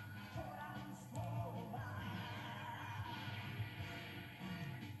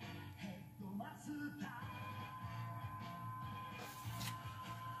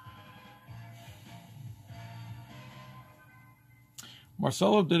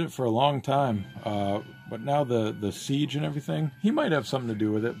 Marcelo did it for a long time, but now the siege and everything, he might have something to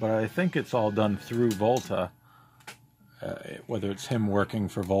do with it, but I think it's all done through Volta. Whether it's him working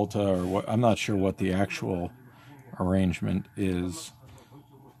for Volta or what, I'm not sure what the actual arrangement is.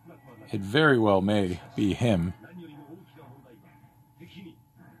 It very well may be him.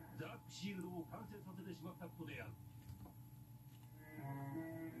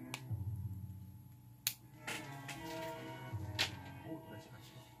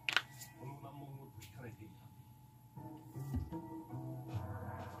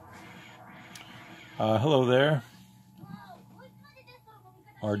 Hello there.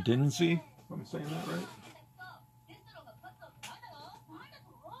 Ardinzi, if I'm saying that right.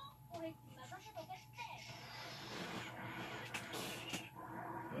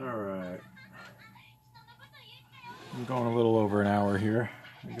 Alright. I'm going a little over an hour here.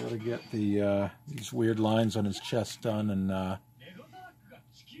 I gotta get the these weird lines on his chest done, and then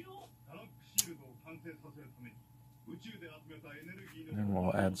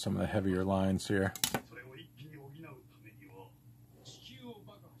we'll add some of the heavier lines here.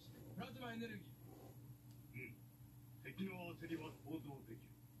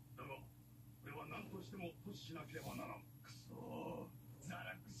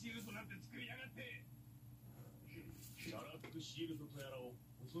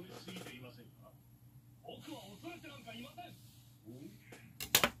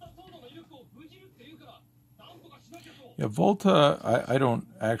 Yeah, Volta, I don't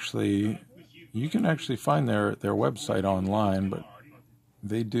actually, you can actually find their website online, but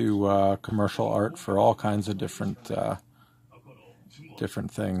they do commercial art for all kinds of different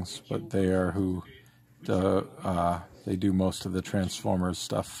things, but they are who they do most of the Transformers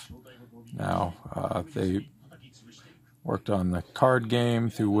stuff now. They worked on the card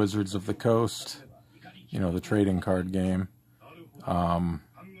game through Wizards of the Coast, you know, the trading card game,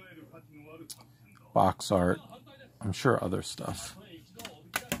 box art, I'm sure other stuff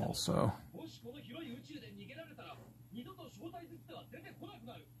also.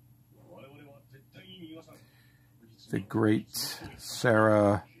 The great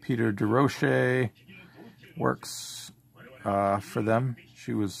Sarah Peter DeRoche works for them.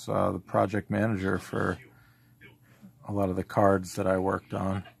 She was the project manager for a lot of the cards that I worked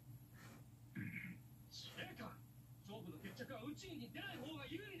on.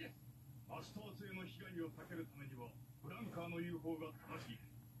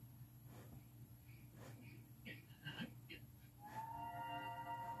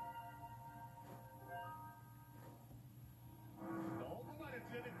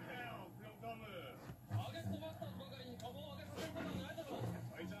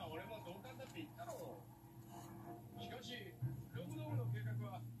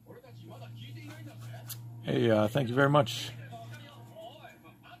 Hey, thank you very much.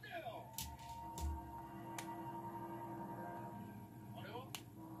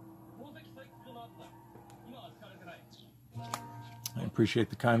 I appreciate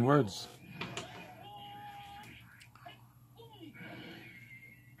the kind words.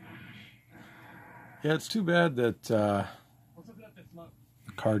 Yeah, it's too bad that the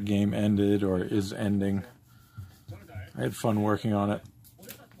card game ended or is ending. I had fun working on it.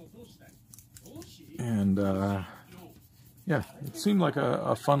 And yeah, it seemed like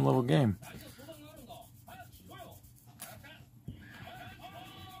a fun little game.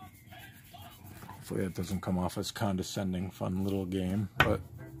 Hopefully that doesn't come off as condescending, fun little game, but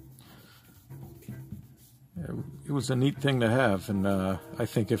it was a neat thing to have, and I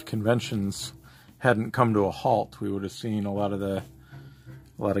think if conventions hadn't come to a halt, we would have seen a lot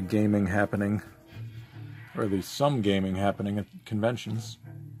of gaming happening, or at least some gaming happening at conventions.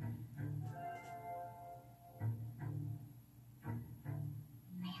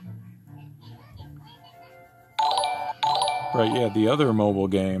 Right, yeah, the other mobile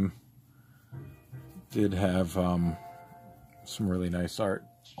game did have some really nice art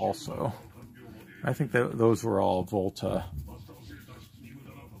also. I think that those were all Volta.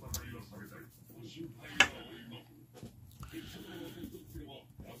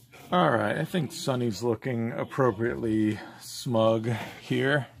 Alright, I think Sunny's looking appropriately smug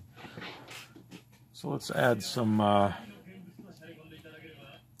here. So let's add some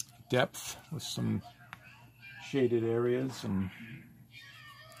depth with some shaded areas, and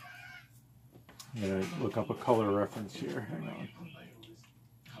I'm gonna look up a color reference here. Hang on.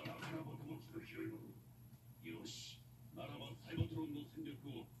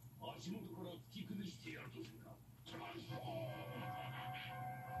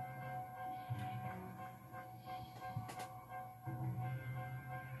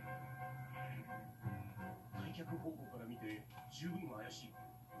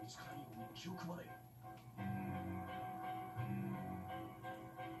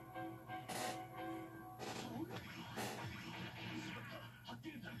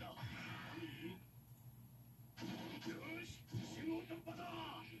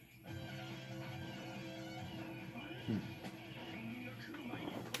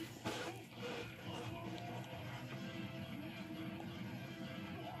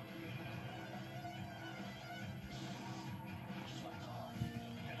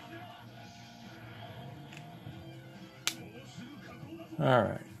 All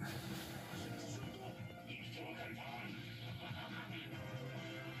right.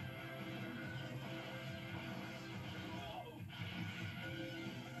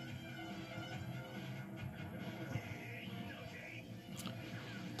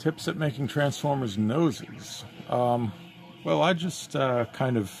 Tips at making Transformers noses. Well, I just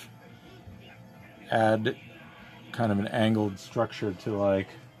kind of add kind of an angled structure to like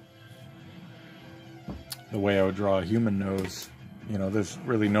the way I would draw a human nose. You know, there's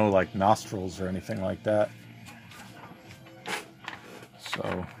really no like nostrils or anything like that.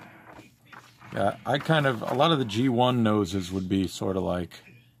 So yeah, I kind of, a lot of the G1 noses would be sort of like,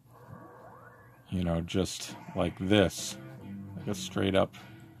 you know, just like this, like a straight up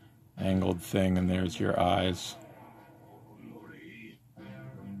angled thing, and there's your eyes,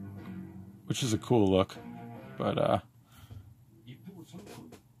 which is a cool look, but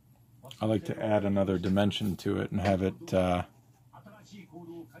I like to add another dimension to it and have it,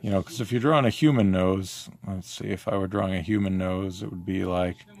 you know, because if you're drawing a human nose, let's see, if I were drawing a human nose, it would be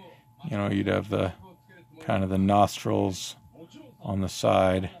like, you know, you'd have the kind of the nostrils on the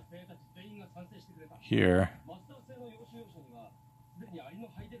side here.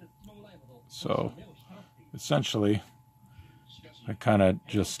 So essentially, I kind of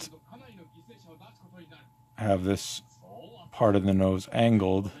just have this part of the nose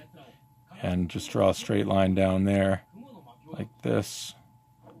angled and just draw a straight line down there like this,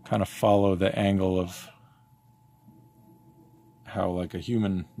 kind of follow the angle of how like a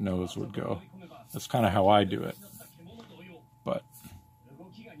human nose would go. That's kind of how I do it, but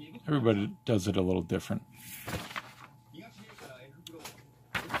everybody does it a little different.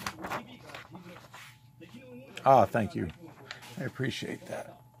 Ah, thank you. I appreciate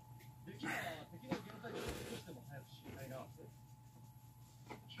that.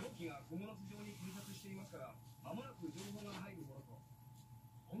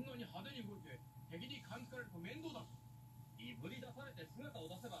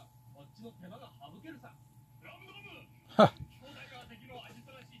 Huh.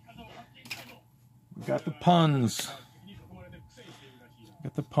 We got the puns.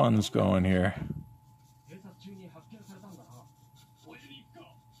 Got the puns going here.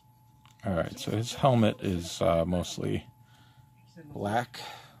 Alright, so his helmet is mostly black.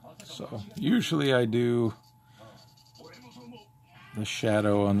 So usually I do the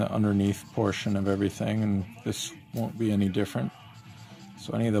shadow on the underneath portion of everything, and this won't be any different.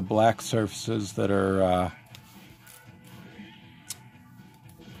 So any of the black surfaces that are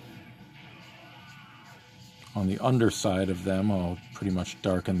on the underside of them, I'll pretty much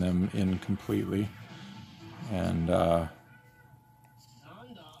darken them in completely. And I'm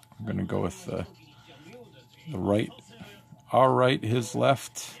going to go with the right, our right, his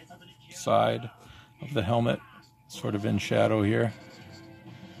left side of the helmet, sort of in shadow here.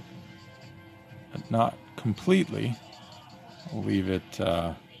 But not completely. I'll leave it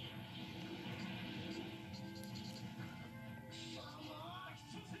a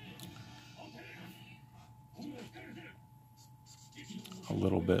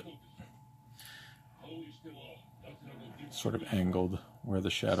little bit sort of angled where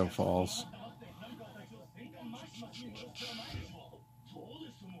the shadow falls.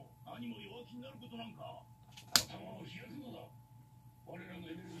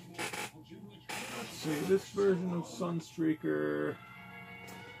 Let's see, this version of Sunstreaker.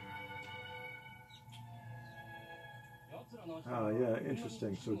 Oh yeah,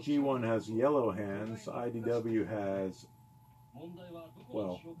 interesting. So G1 has yellow hands, IDW has,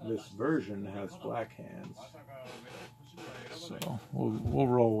 well, this version has black hands. So we'll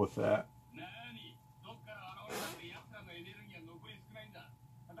roll with that.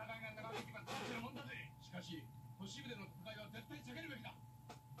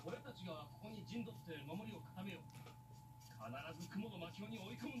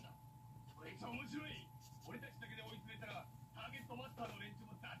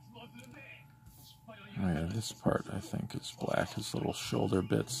 Oh yeah, this part I think is black, his little shoulder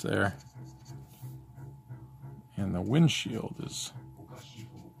bits there. And the windshield is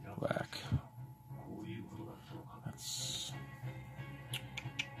black. I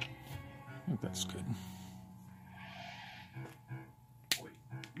think that's good.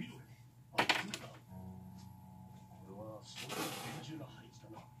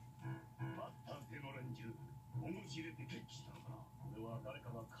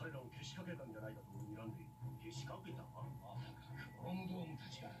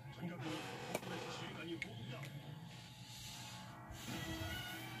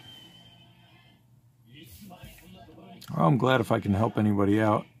 Well, I'm glad if I can help anybody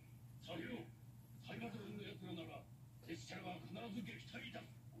out.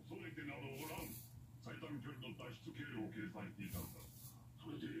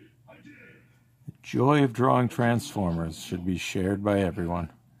 The joy of drawing Transformers should be shared by everyone.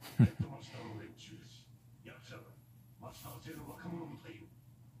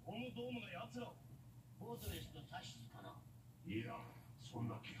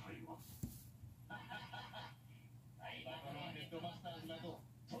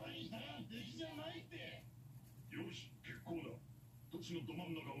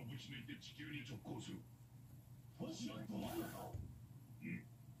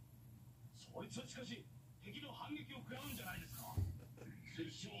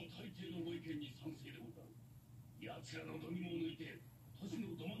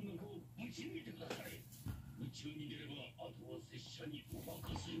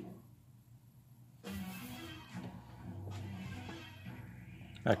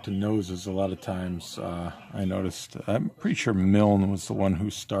 Back to noses, a lot of times I noticed, I'm pretty sure Milne was the one who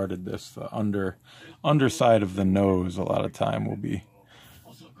started this, the underside of the nose a lot of time will be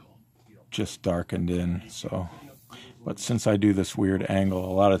just darkened in. So, but since I do this weird angle,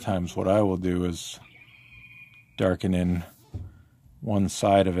 a lot of times what I will do is darken in one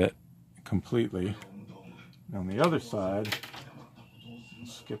side of it completely. And on the other side,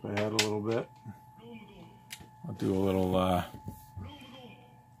 skip ahead a little bit, I'll do a little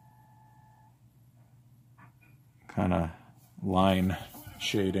kind of line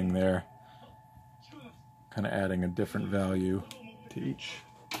shading there, kind of adding a different value to each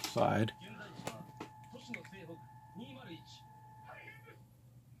side.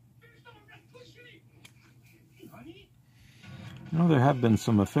 You know, there have been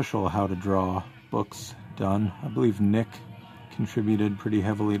some official how to draw books done. I believe Nick contributed pretty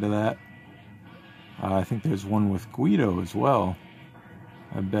heavily to that. I think there's one with Guido as well.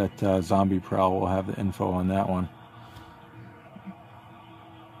 I bet Zombie Prowl will have the info on that one.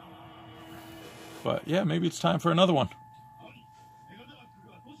 But yeah, maybe it's time for another one.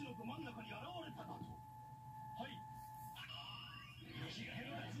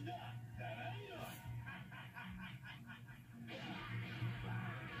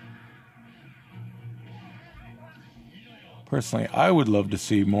 Personally, I would love to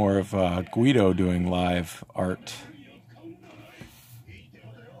see more of Guido doing live art.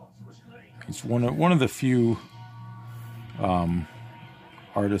 He's one of the few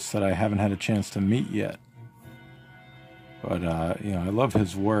artists that I haven't had a chance to meet yet. But you know, I love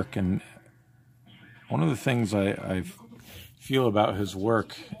his work, and one of the things I feel about his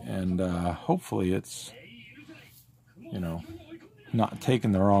work, and hopefully it's, you know, not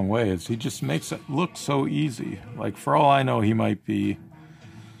taken the wrong way, is he just makes it look so easy. Like, for all I know, he might be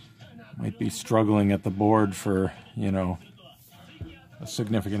struggling at the board for, you know, a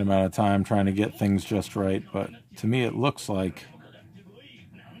significant amount of time trying to get things just right, but to me it looks like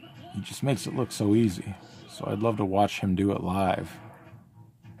he just makes it look so easy. So I'd love to watch him do it live.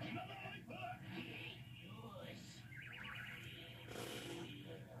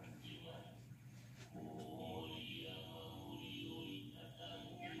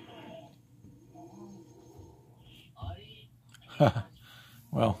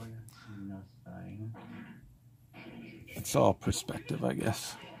 Well, it's all perspective, I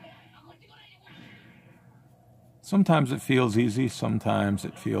guess. Sometimes it feels easy, sometimes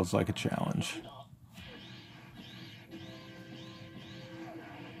it feels like a challenge.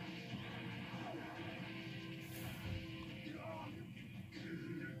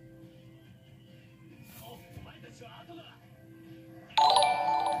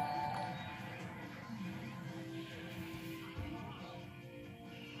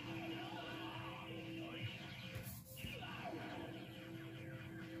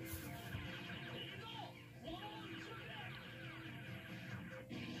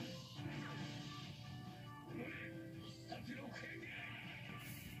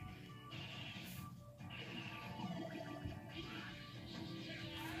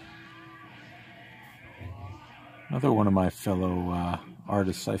 Another one of my fellow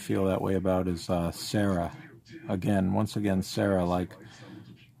artists I feel that way about is Sarah. Once again, Sarah, like,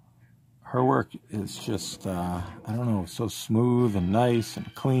 her work is just, I don't know, so smooth and nice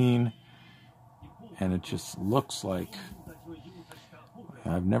and clean. And it just looks like,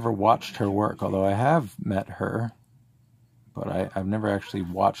 I've never watched her work, although I have met her, but I've never actually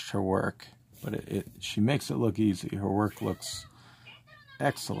watched her work. But she makes it look easy. Her work looks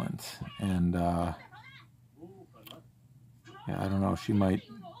excellent. And, yeah, I don't know, she might,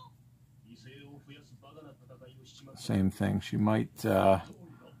 same thing, she might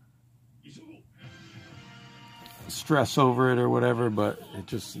stress over it or whatever, but it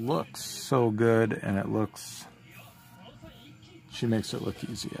just looks so good, and she makes it look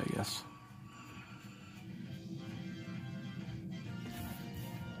easy, I guess.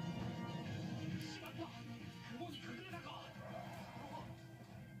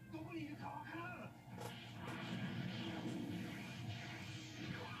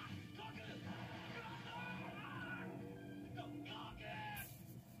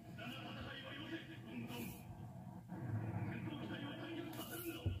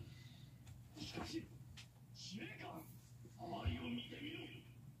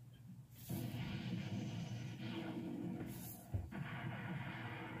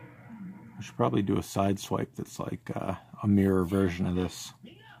 I should probably do a side swipe that's like a mirror version of this.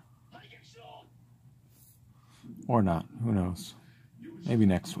 Or not, who knows. Maybe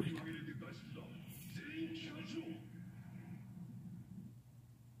next week.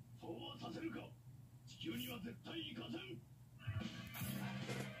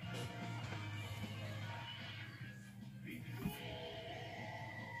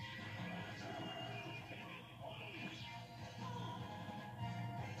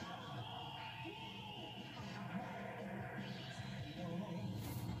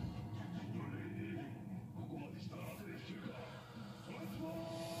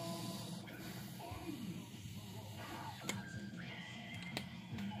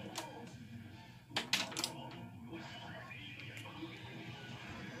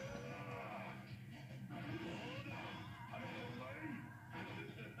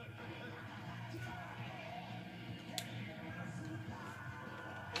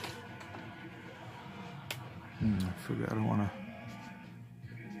 I forgot, I want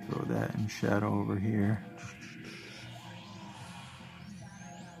to throw that in shadow over here.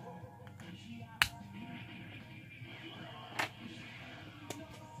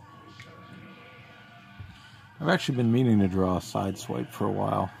 I've actually been meaning to draw a side swipe for a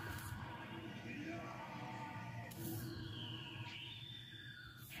while.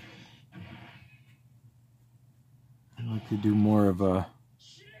 I'd like to do more of a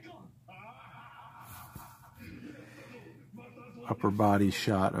upper body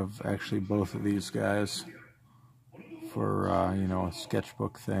shot of actually both of these guys for, you know, a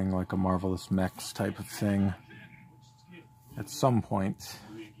sketchbook thing, like a Marvelous Mechs type of thing at some point.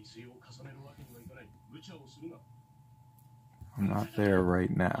 I'm not there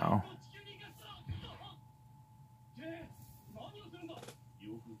right now.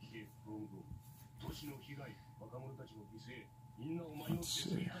 Let's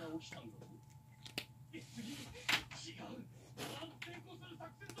see.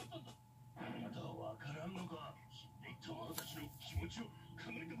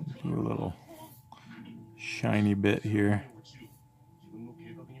 Do a little shiny bit here.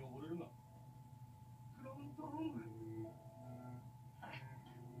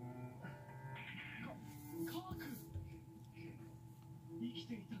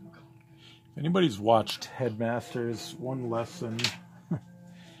 If anybody's watched Headmasters, one lesson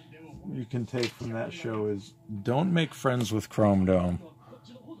you can take from that show is don't make friends with Chrome Dome.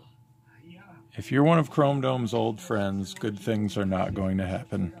 If you're one of Chrome Dome's old friends, good things are not going to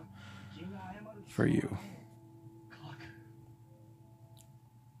happen for you.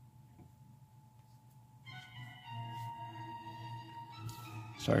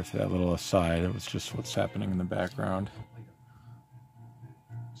 Sorry for that little aside, it was just what's happening in the background.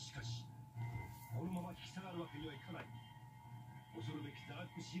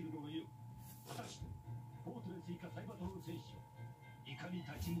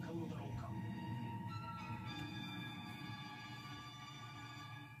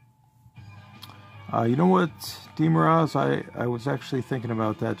 You know what, Demiraz, I was actually thinking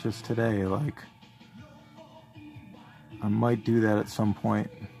about that just today. Like, I might do that at some point.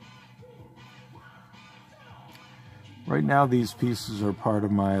 Right now, these pieces are part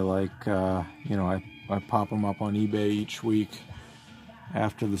of my, like, you know, I pop them up on eBay each week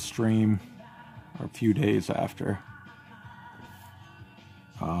after the stream, or a few days after.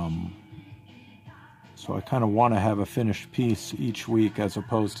 So I kind of want to have a finished piece each week as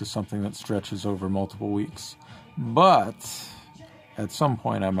opposed to something that stretches over multiple weeks. But at some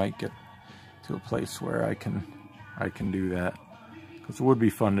point I might get to a place where I can do that. Because it would be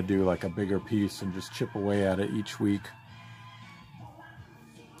fun to do like a bigger piece and just chip away at it each week.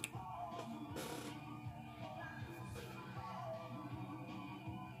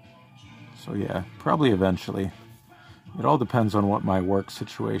 So yeah, probably eventually. It all depends on what my work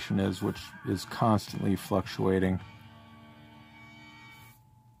situation is, which is constantly fluctuating.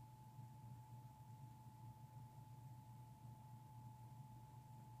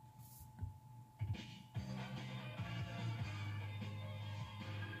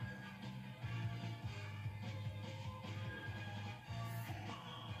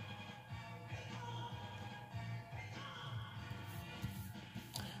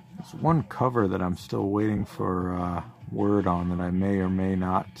 There's one cover that I'm still waiting for word on that I may or may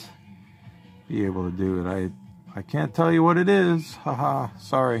not be able to do it. I can't tell you what it is, haha,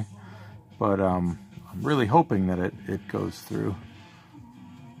 sorry, but I'm really hoping that it goes through.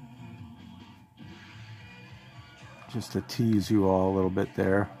 Just to tease you all a little bit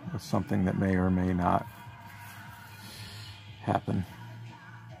there with something that may or may not happen.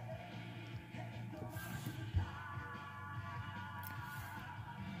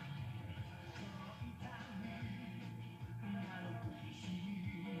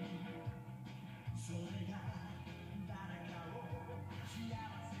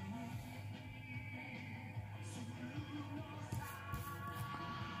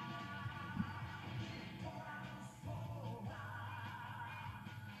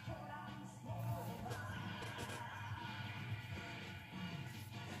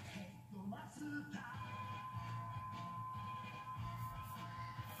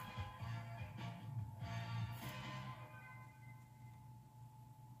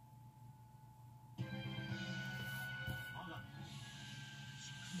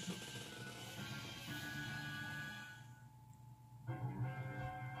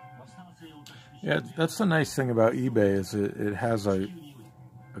 Yeah, that's the nice thing about eBay is it has a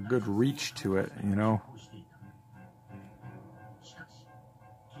good reach to it, you know.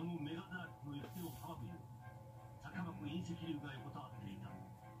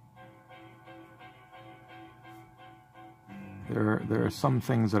 There are some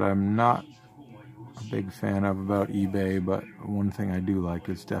things that I'm not a big fan of about eBay, but one thing I do like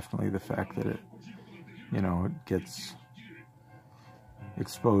is definitely the fact that it, you know, it gets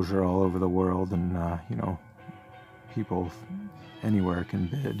exposure all over the world, and you know, people anywhere can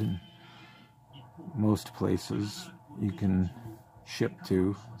bid, and most places you can ship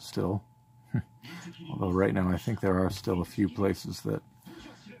to still. Although right now I think there are still a few places that,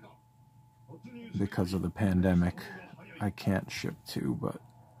 because of the pandemic, I can't ship to, but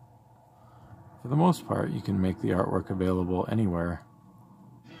for the most part you can make the artwork available anywhere.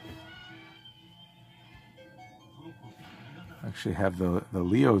 I actually have the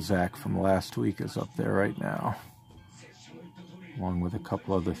Leo Zack from last week is up there right now, along with a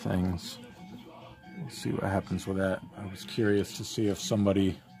couple other things. We'll see what happens with that. I was curious to see if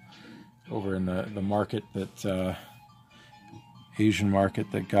somebody over in the market that Asian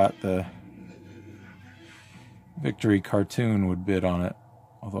market that got the Victory cartoon would bid on it.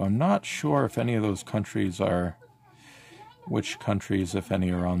 Although I'm not sure if any of those countries are, which countries, if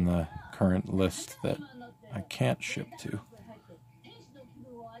any, are on the current list that I can't ship to.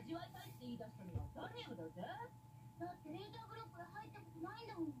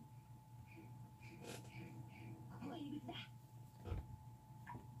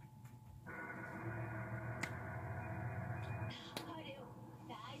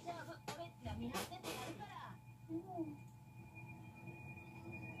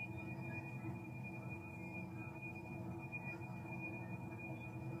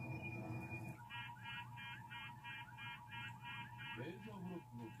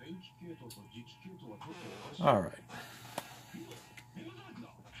 All right.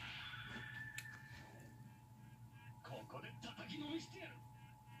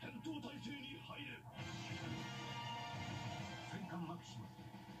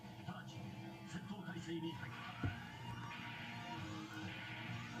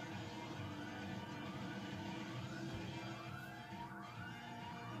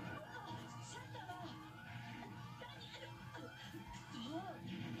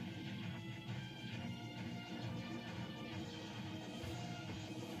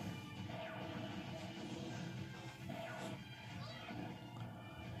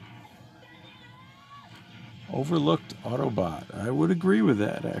 Overlooked Autobot. I would agree with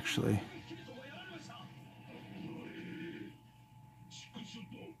that, actually.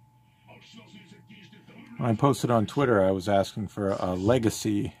 when I posted on Twitter, I was asking for a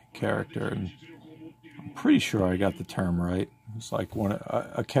legacy character, and I'm pretty sure I got the term right. It's like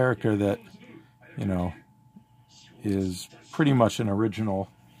a character that, you know, is pretty much an original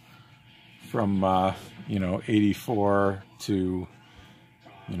from, you know, 84 to,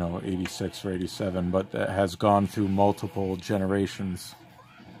 you know, 86 or 87, but that has gone through multiple generations.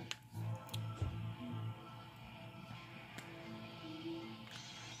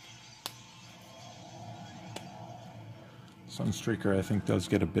 Sunstreaker, I think, does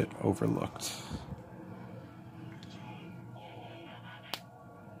get a bit overlooked.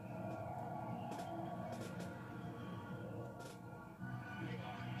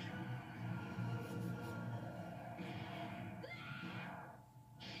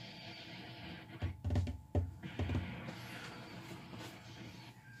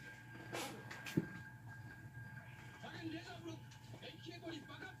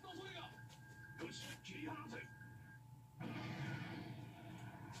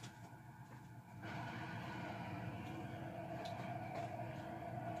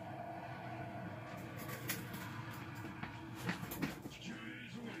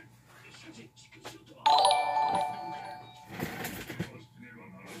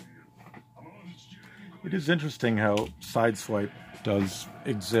 It is interesting how Sideswipe does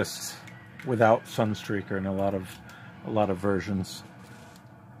exist without Sunstreaker in a lot of versions.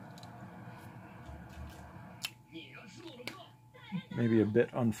 Maybe a bit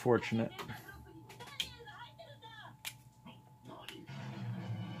unfortunate.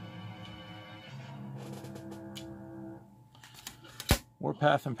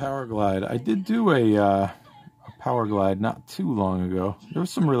 Warpath and Power Glide. I did do a Power Glide not too long ago. There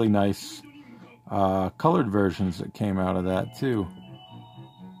was some really nice colored versions that came out of that too.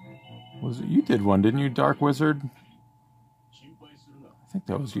 Was it you did one, didn't you, Dark Wizard? I think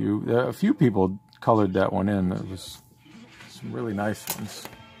that was you. A few people colored that one in. There was some really nice ones.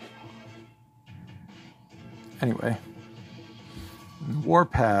 Anyway,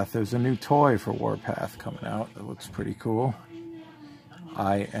 Warpath. There's a new toy for Warpath coming out that looks pretty cool.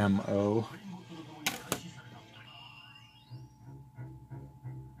 IMO.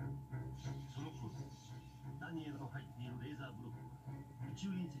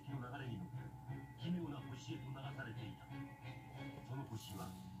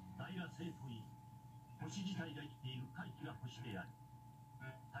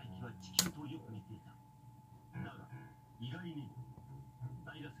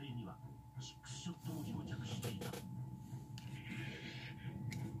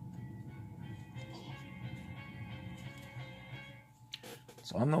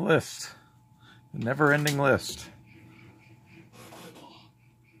 It's on the list. The never-ending list.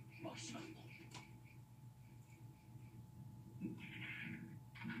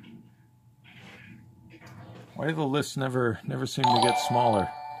 Why do the lists never seem to get smaller?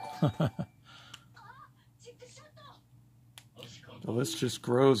 The list just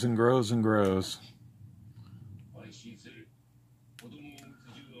grows and grows and grows.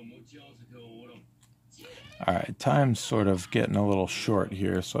 Alright, time's sort of getting a little short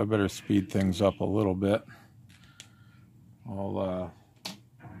here, so I better speed things up a little bit. I'll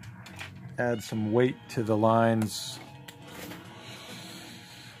add some weight to the lines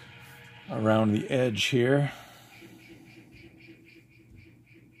around the edge here.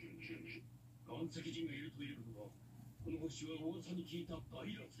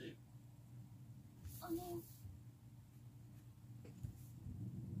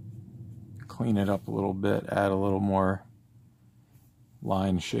 Clean it up a little bit, add a little more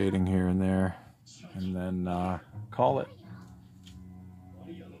line shading here and there, and then call it.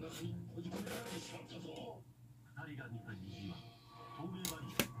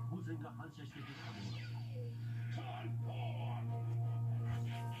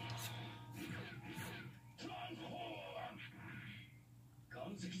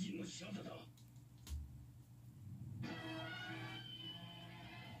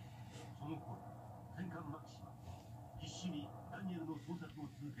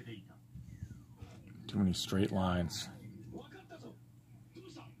 Too many straight lines.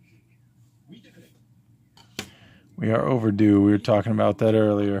 We are overdue. We were talking about that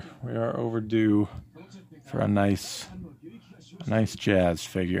earlier. We are overdue for a nice jazz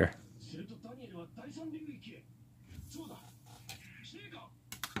figure.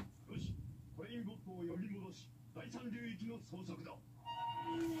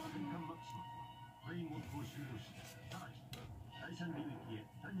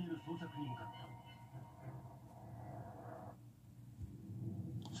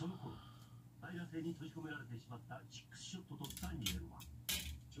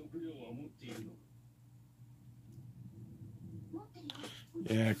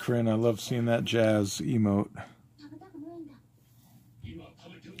 Yeah, Corinne, I love seeing that jazz emote.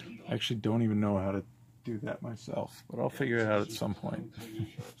 I actually don't even know how to do that myself, but I'll figure it out at some point.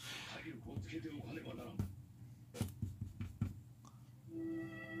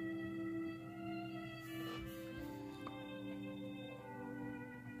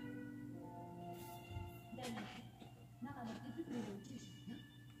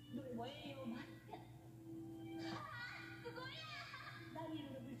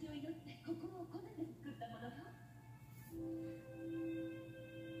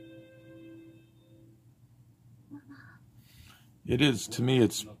 It is, to me,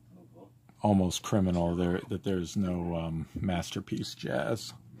 it's almost criminal that there's no masterpiece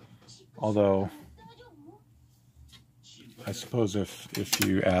jazz. Although, I suppose if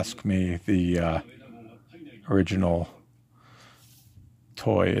you ask me, the original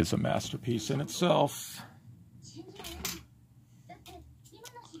toy is a masterpiece in itself.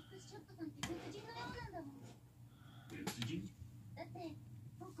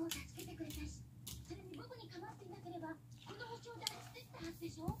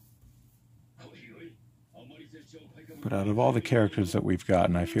 But out of all the characters that we've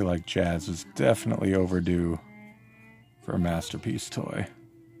gotten, I feel like Jazz is definitely overdue for a masterpiece toy.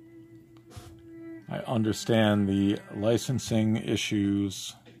 I understand the licensing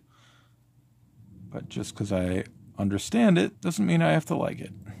issues, but just because I understand it doesn't mean I have to like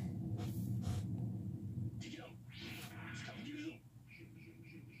it.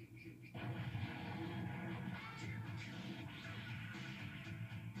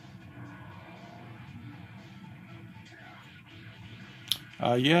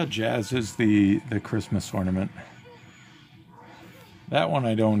 Yeah, Jazz is the Christmas ornament. That one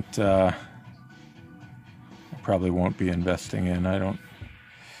I don't, I probably won't be investing in. I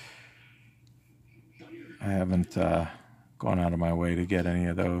haven't gone out of my way to get any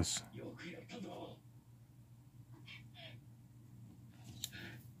of those.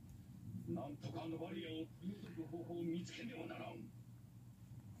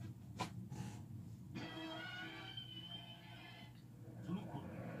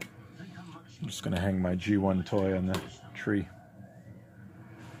 I'm just going to hang my G1 toy on the tree.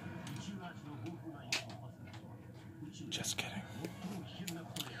 Just kidding.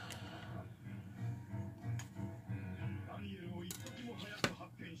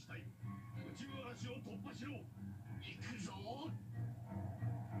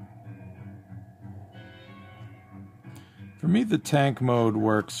 For me, the tank mode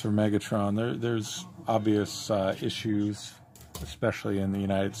works for Megatron. There's obvious issues, especially in the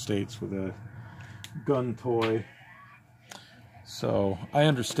United States, with a gun toy. So I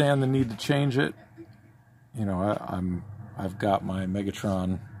understand the need to change it. You know, I've got my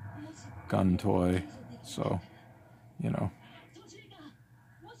Megatron gun toy, so you know,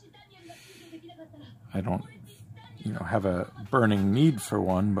 I don't, you know, have a burning need for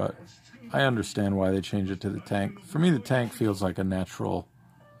one, but I understand why they changed it to the tank. For me, the tank feels like a natural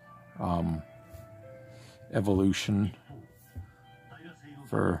evolution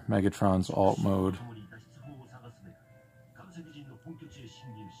for Megatron's alt mode.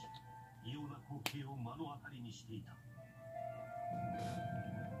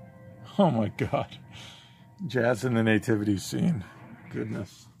 Oh my god. Jazz in the nativity scene.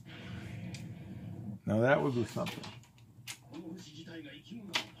 Goodness. Now that would be something.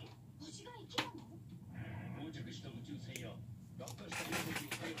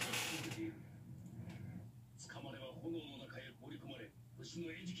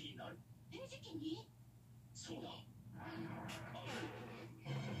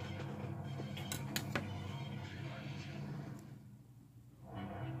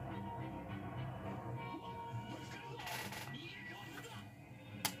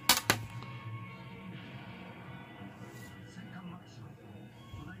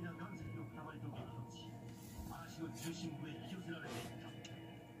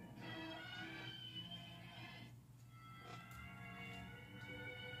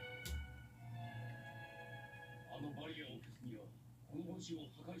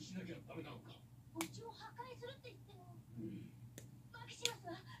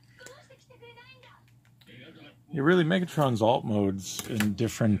 Yeah, really, Megatron's alt modes in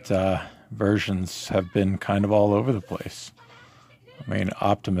different versions have been kind of all over the place. I mean,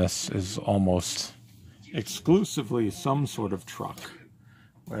 Optimus is almost exclusively some sort of truck.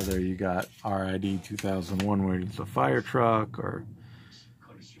 Whether you got RID 2001 where it's a fire truck, or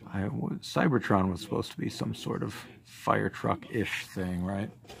Cybertron was supposed to be some sort of fire truck-ish thing, right?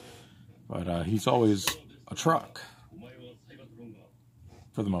 But he's always a truck,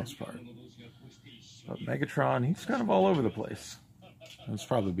 for the most part. But Megatron, he's kind of all over the place. It's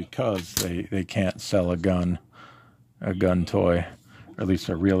probably because they can't sell a gun toy, or at least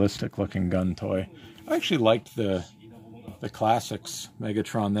a realistic looking gun toy. I actually liked the classics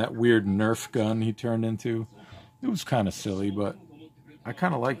Megatron, that weird Nerf gun he turned into. It was kind of silly, but I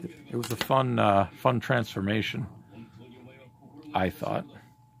kind of liked it. It was a fun transformation, I thought.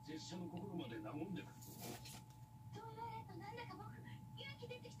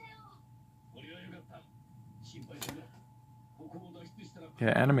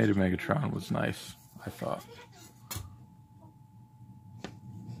 Yeah, animated Megatron was nice, I thought.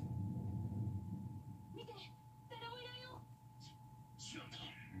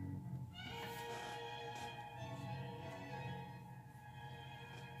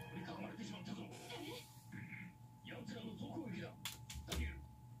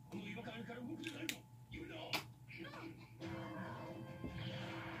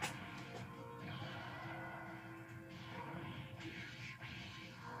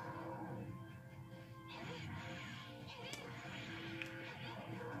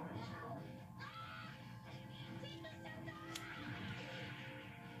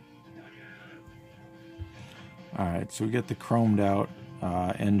 Alright, so we get the chromed out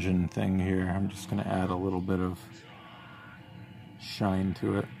engine thing here. I'm just going to add a little bit of shine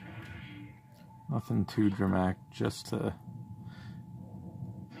to it. Nothing too dramatic, just to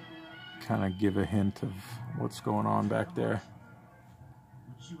kind of give a hint of what's going on back there.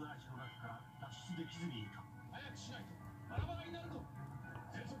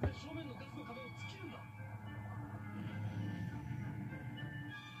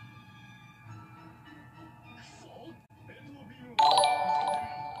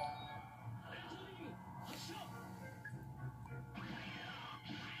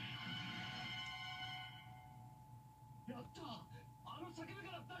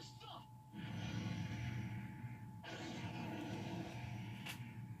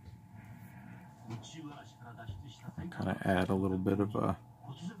 Kind of add a little bit of a,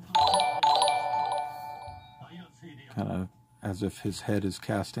 kind of as if his head is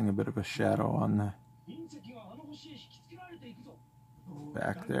casting a bit of a shadow on the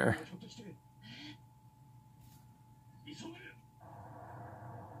back there.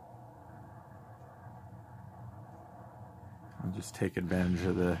 I'll just take advantage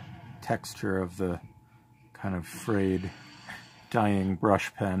of the texture of the kind of frayed, dying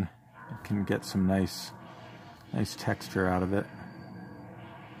brush pen. It can get some nice texture out of it.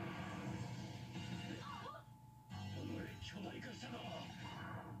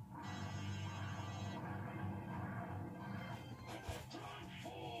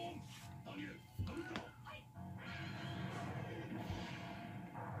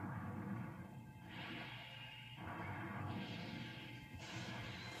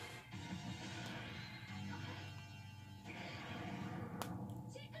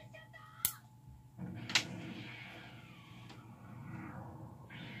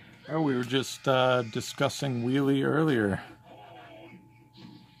 Oh, we were just discussing Wheelie earlier.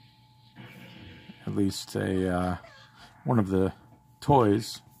 At least one of the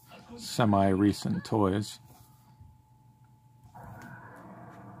toys, semi-recent toys.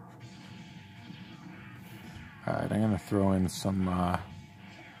 Alright, I'm going to throw in some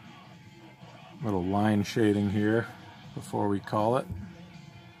little line shading here before we call it.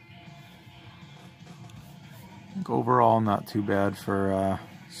 I think overall not too bad for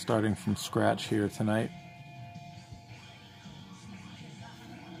starting from scratch here tonight.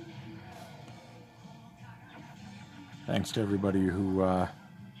 Thanks to everybody who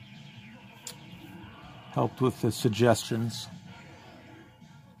helped with the suggestions.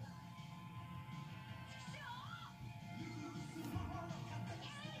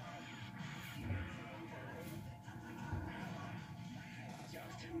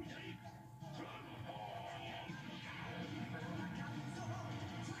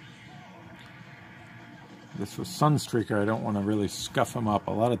 This was Sunstreaker. I don't want to really scuff him up.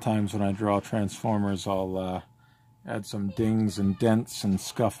 A lot of times when I draw Transformers, I'll add some dings and dents and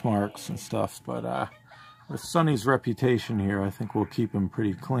scuff marks and stuff. But with Sunny's reputation here, I think we'll keep him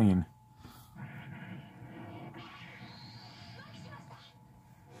pretty clean.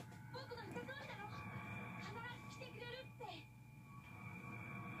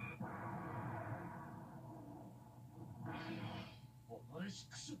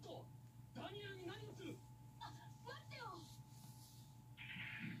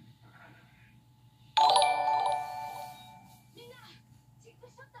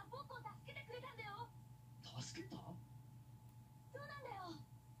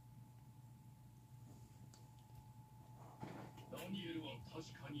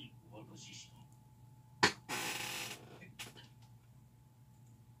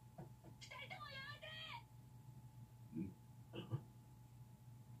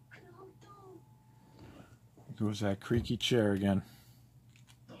 goes that creaky chair again.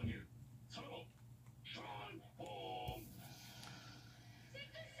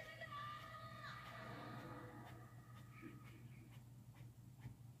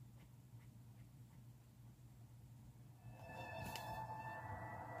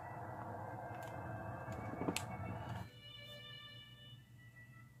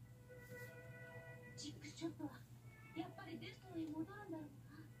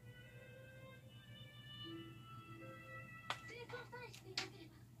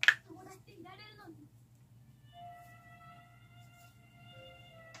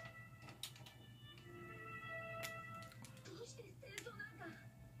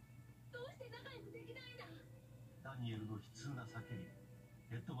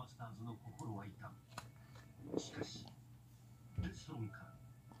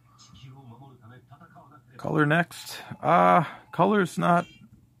 Color next. Color's not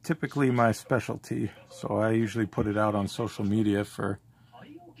typically my specialty, so I usually put it out on social media for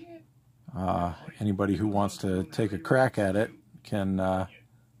anybody who wants to take a crack at it can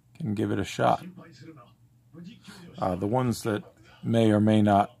give it a shot. The ones that may or may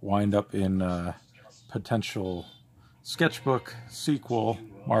not wind up in potential sketchbook sequel,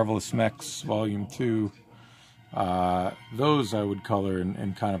 Marvelous Mechs Volume 2, those I would color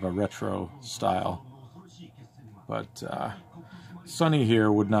in kind of a retro style. But Sunny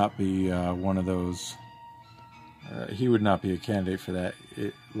here would not be one of those. He would not be a candidate for that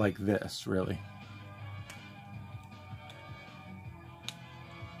like this, really.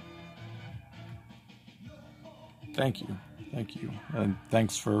 Thank you. Thank you. And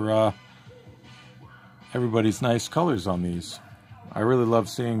thanks for everybody's nice colors on these. I really love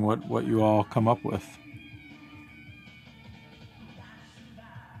seeing what you all come up with.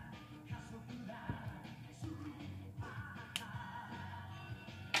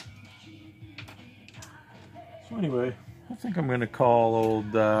 So anyway, I think I'm going to call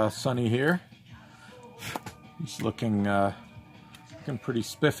old Sunny here. He's looking pretty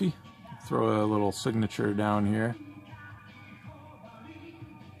spiffy. Throw a little signature down here.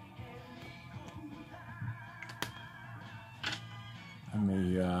 Let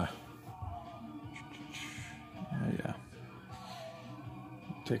me, yeah,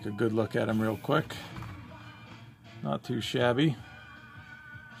 take a good look at him real quick. Not too shabby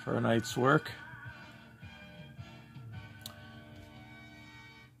for a night's work.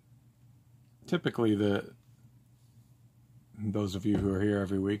 Typically, those of you who are here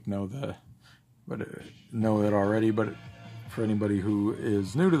every week know it already. But for anybody who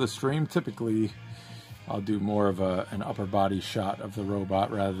is new to the stream, typically I'll do more of an upper body shot of the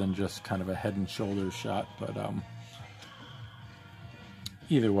robot rather than just kind of a head and shoulders shot. But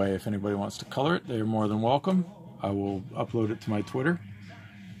either way, if anybody wants to color it, they're more than welcome. I will upload it to my Twitter,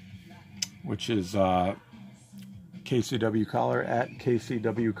 which is KCW Collar, at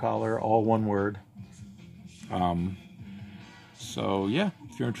KCW Collar, all one word. So yeah,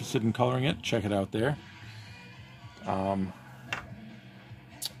 if you're interested in coloring it, check it out there.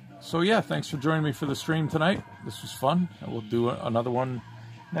 So yeah, thanks for joining me for the stream tonight. This was fun. We'll do another one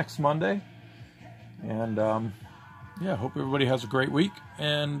next Monday. And yeah, hope everybody has a great week.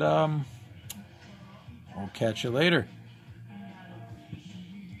 And we'll catch you later.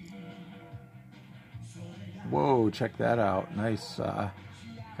 Whoa, check that out. Nice. Got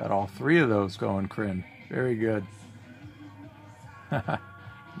all three of those going, Kryn. Very good.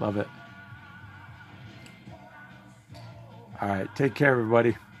 Love it. All right, take care,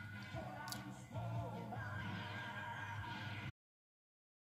 everybody.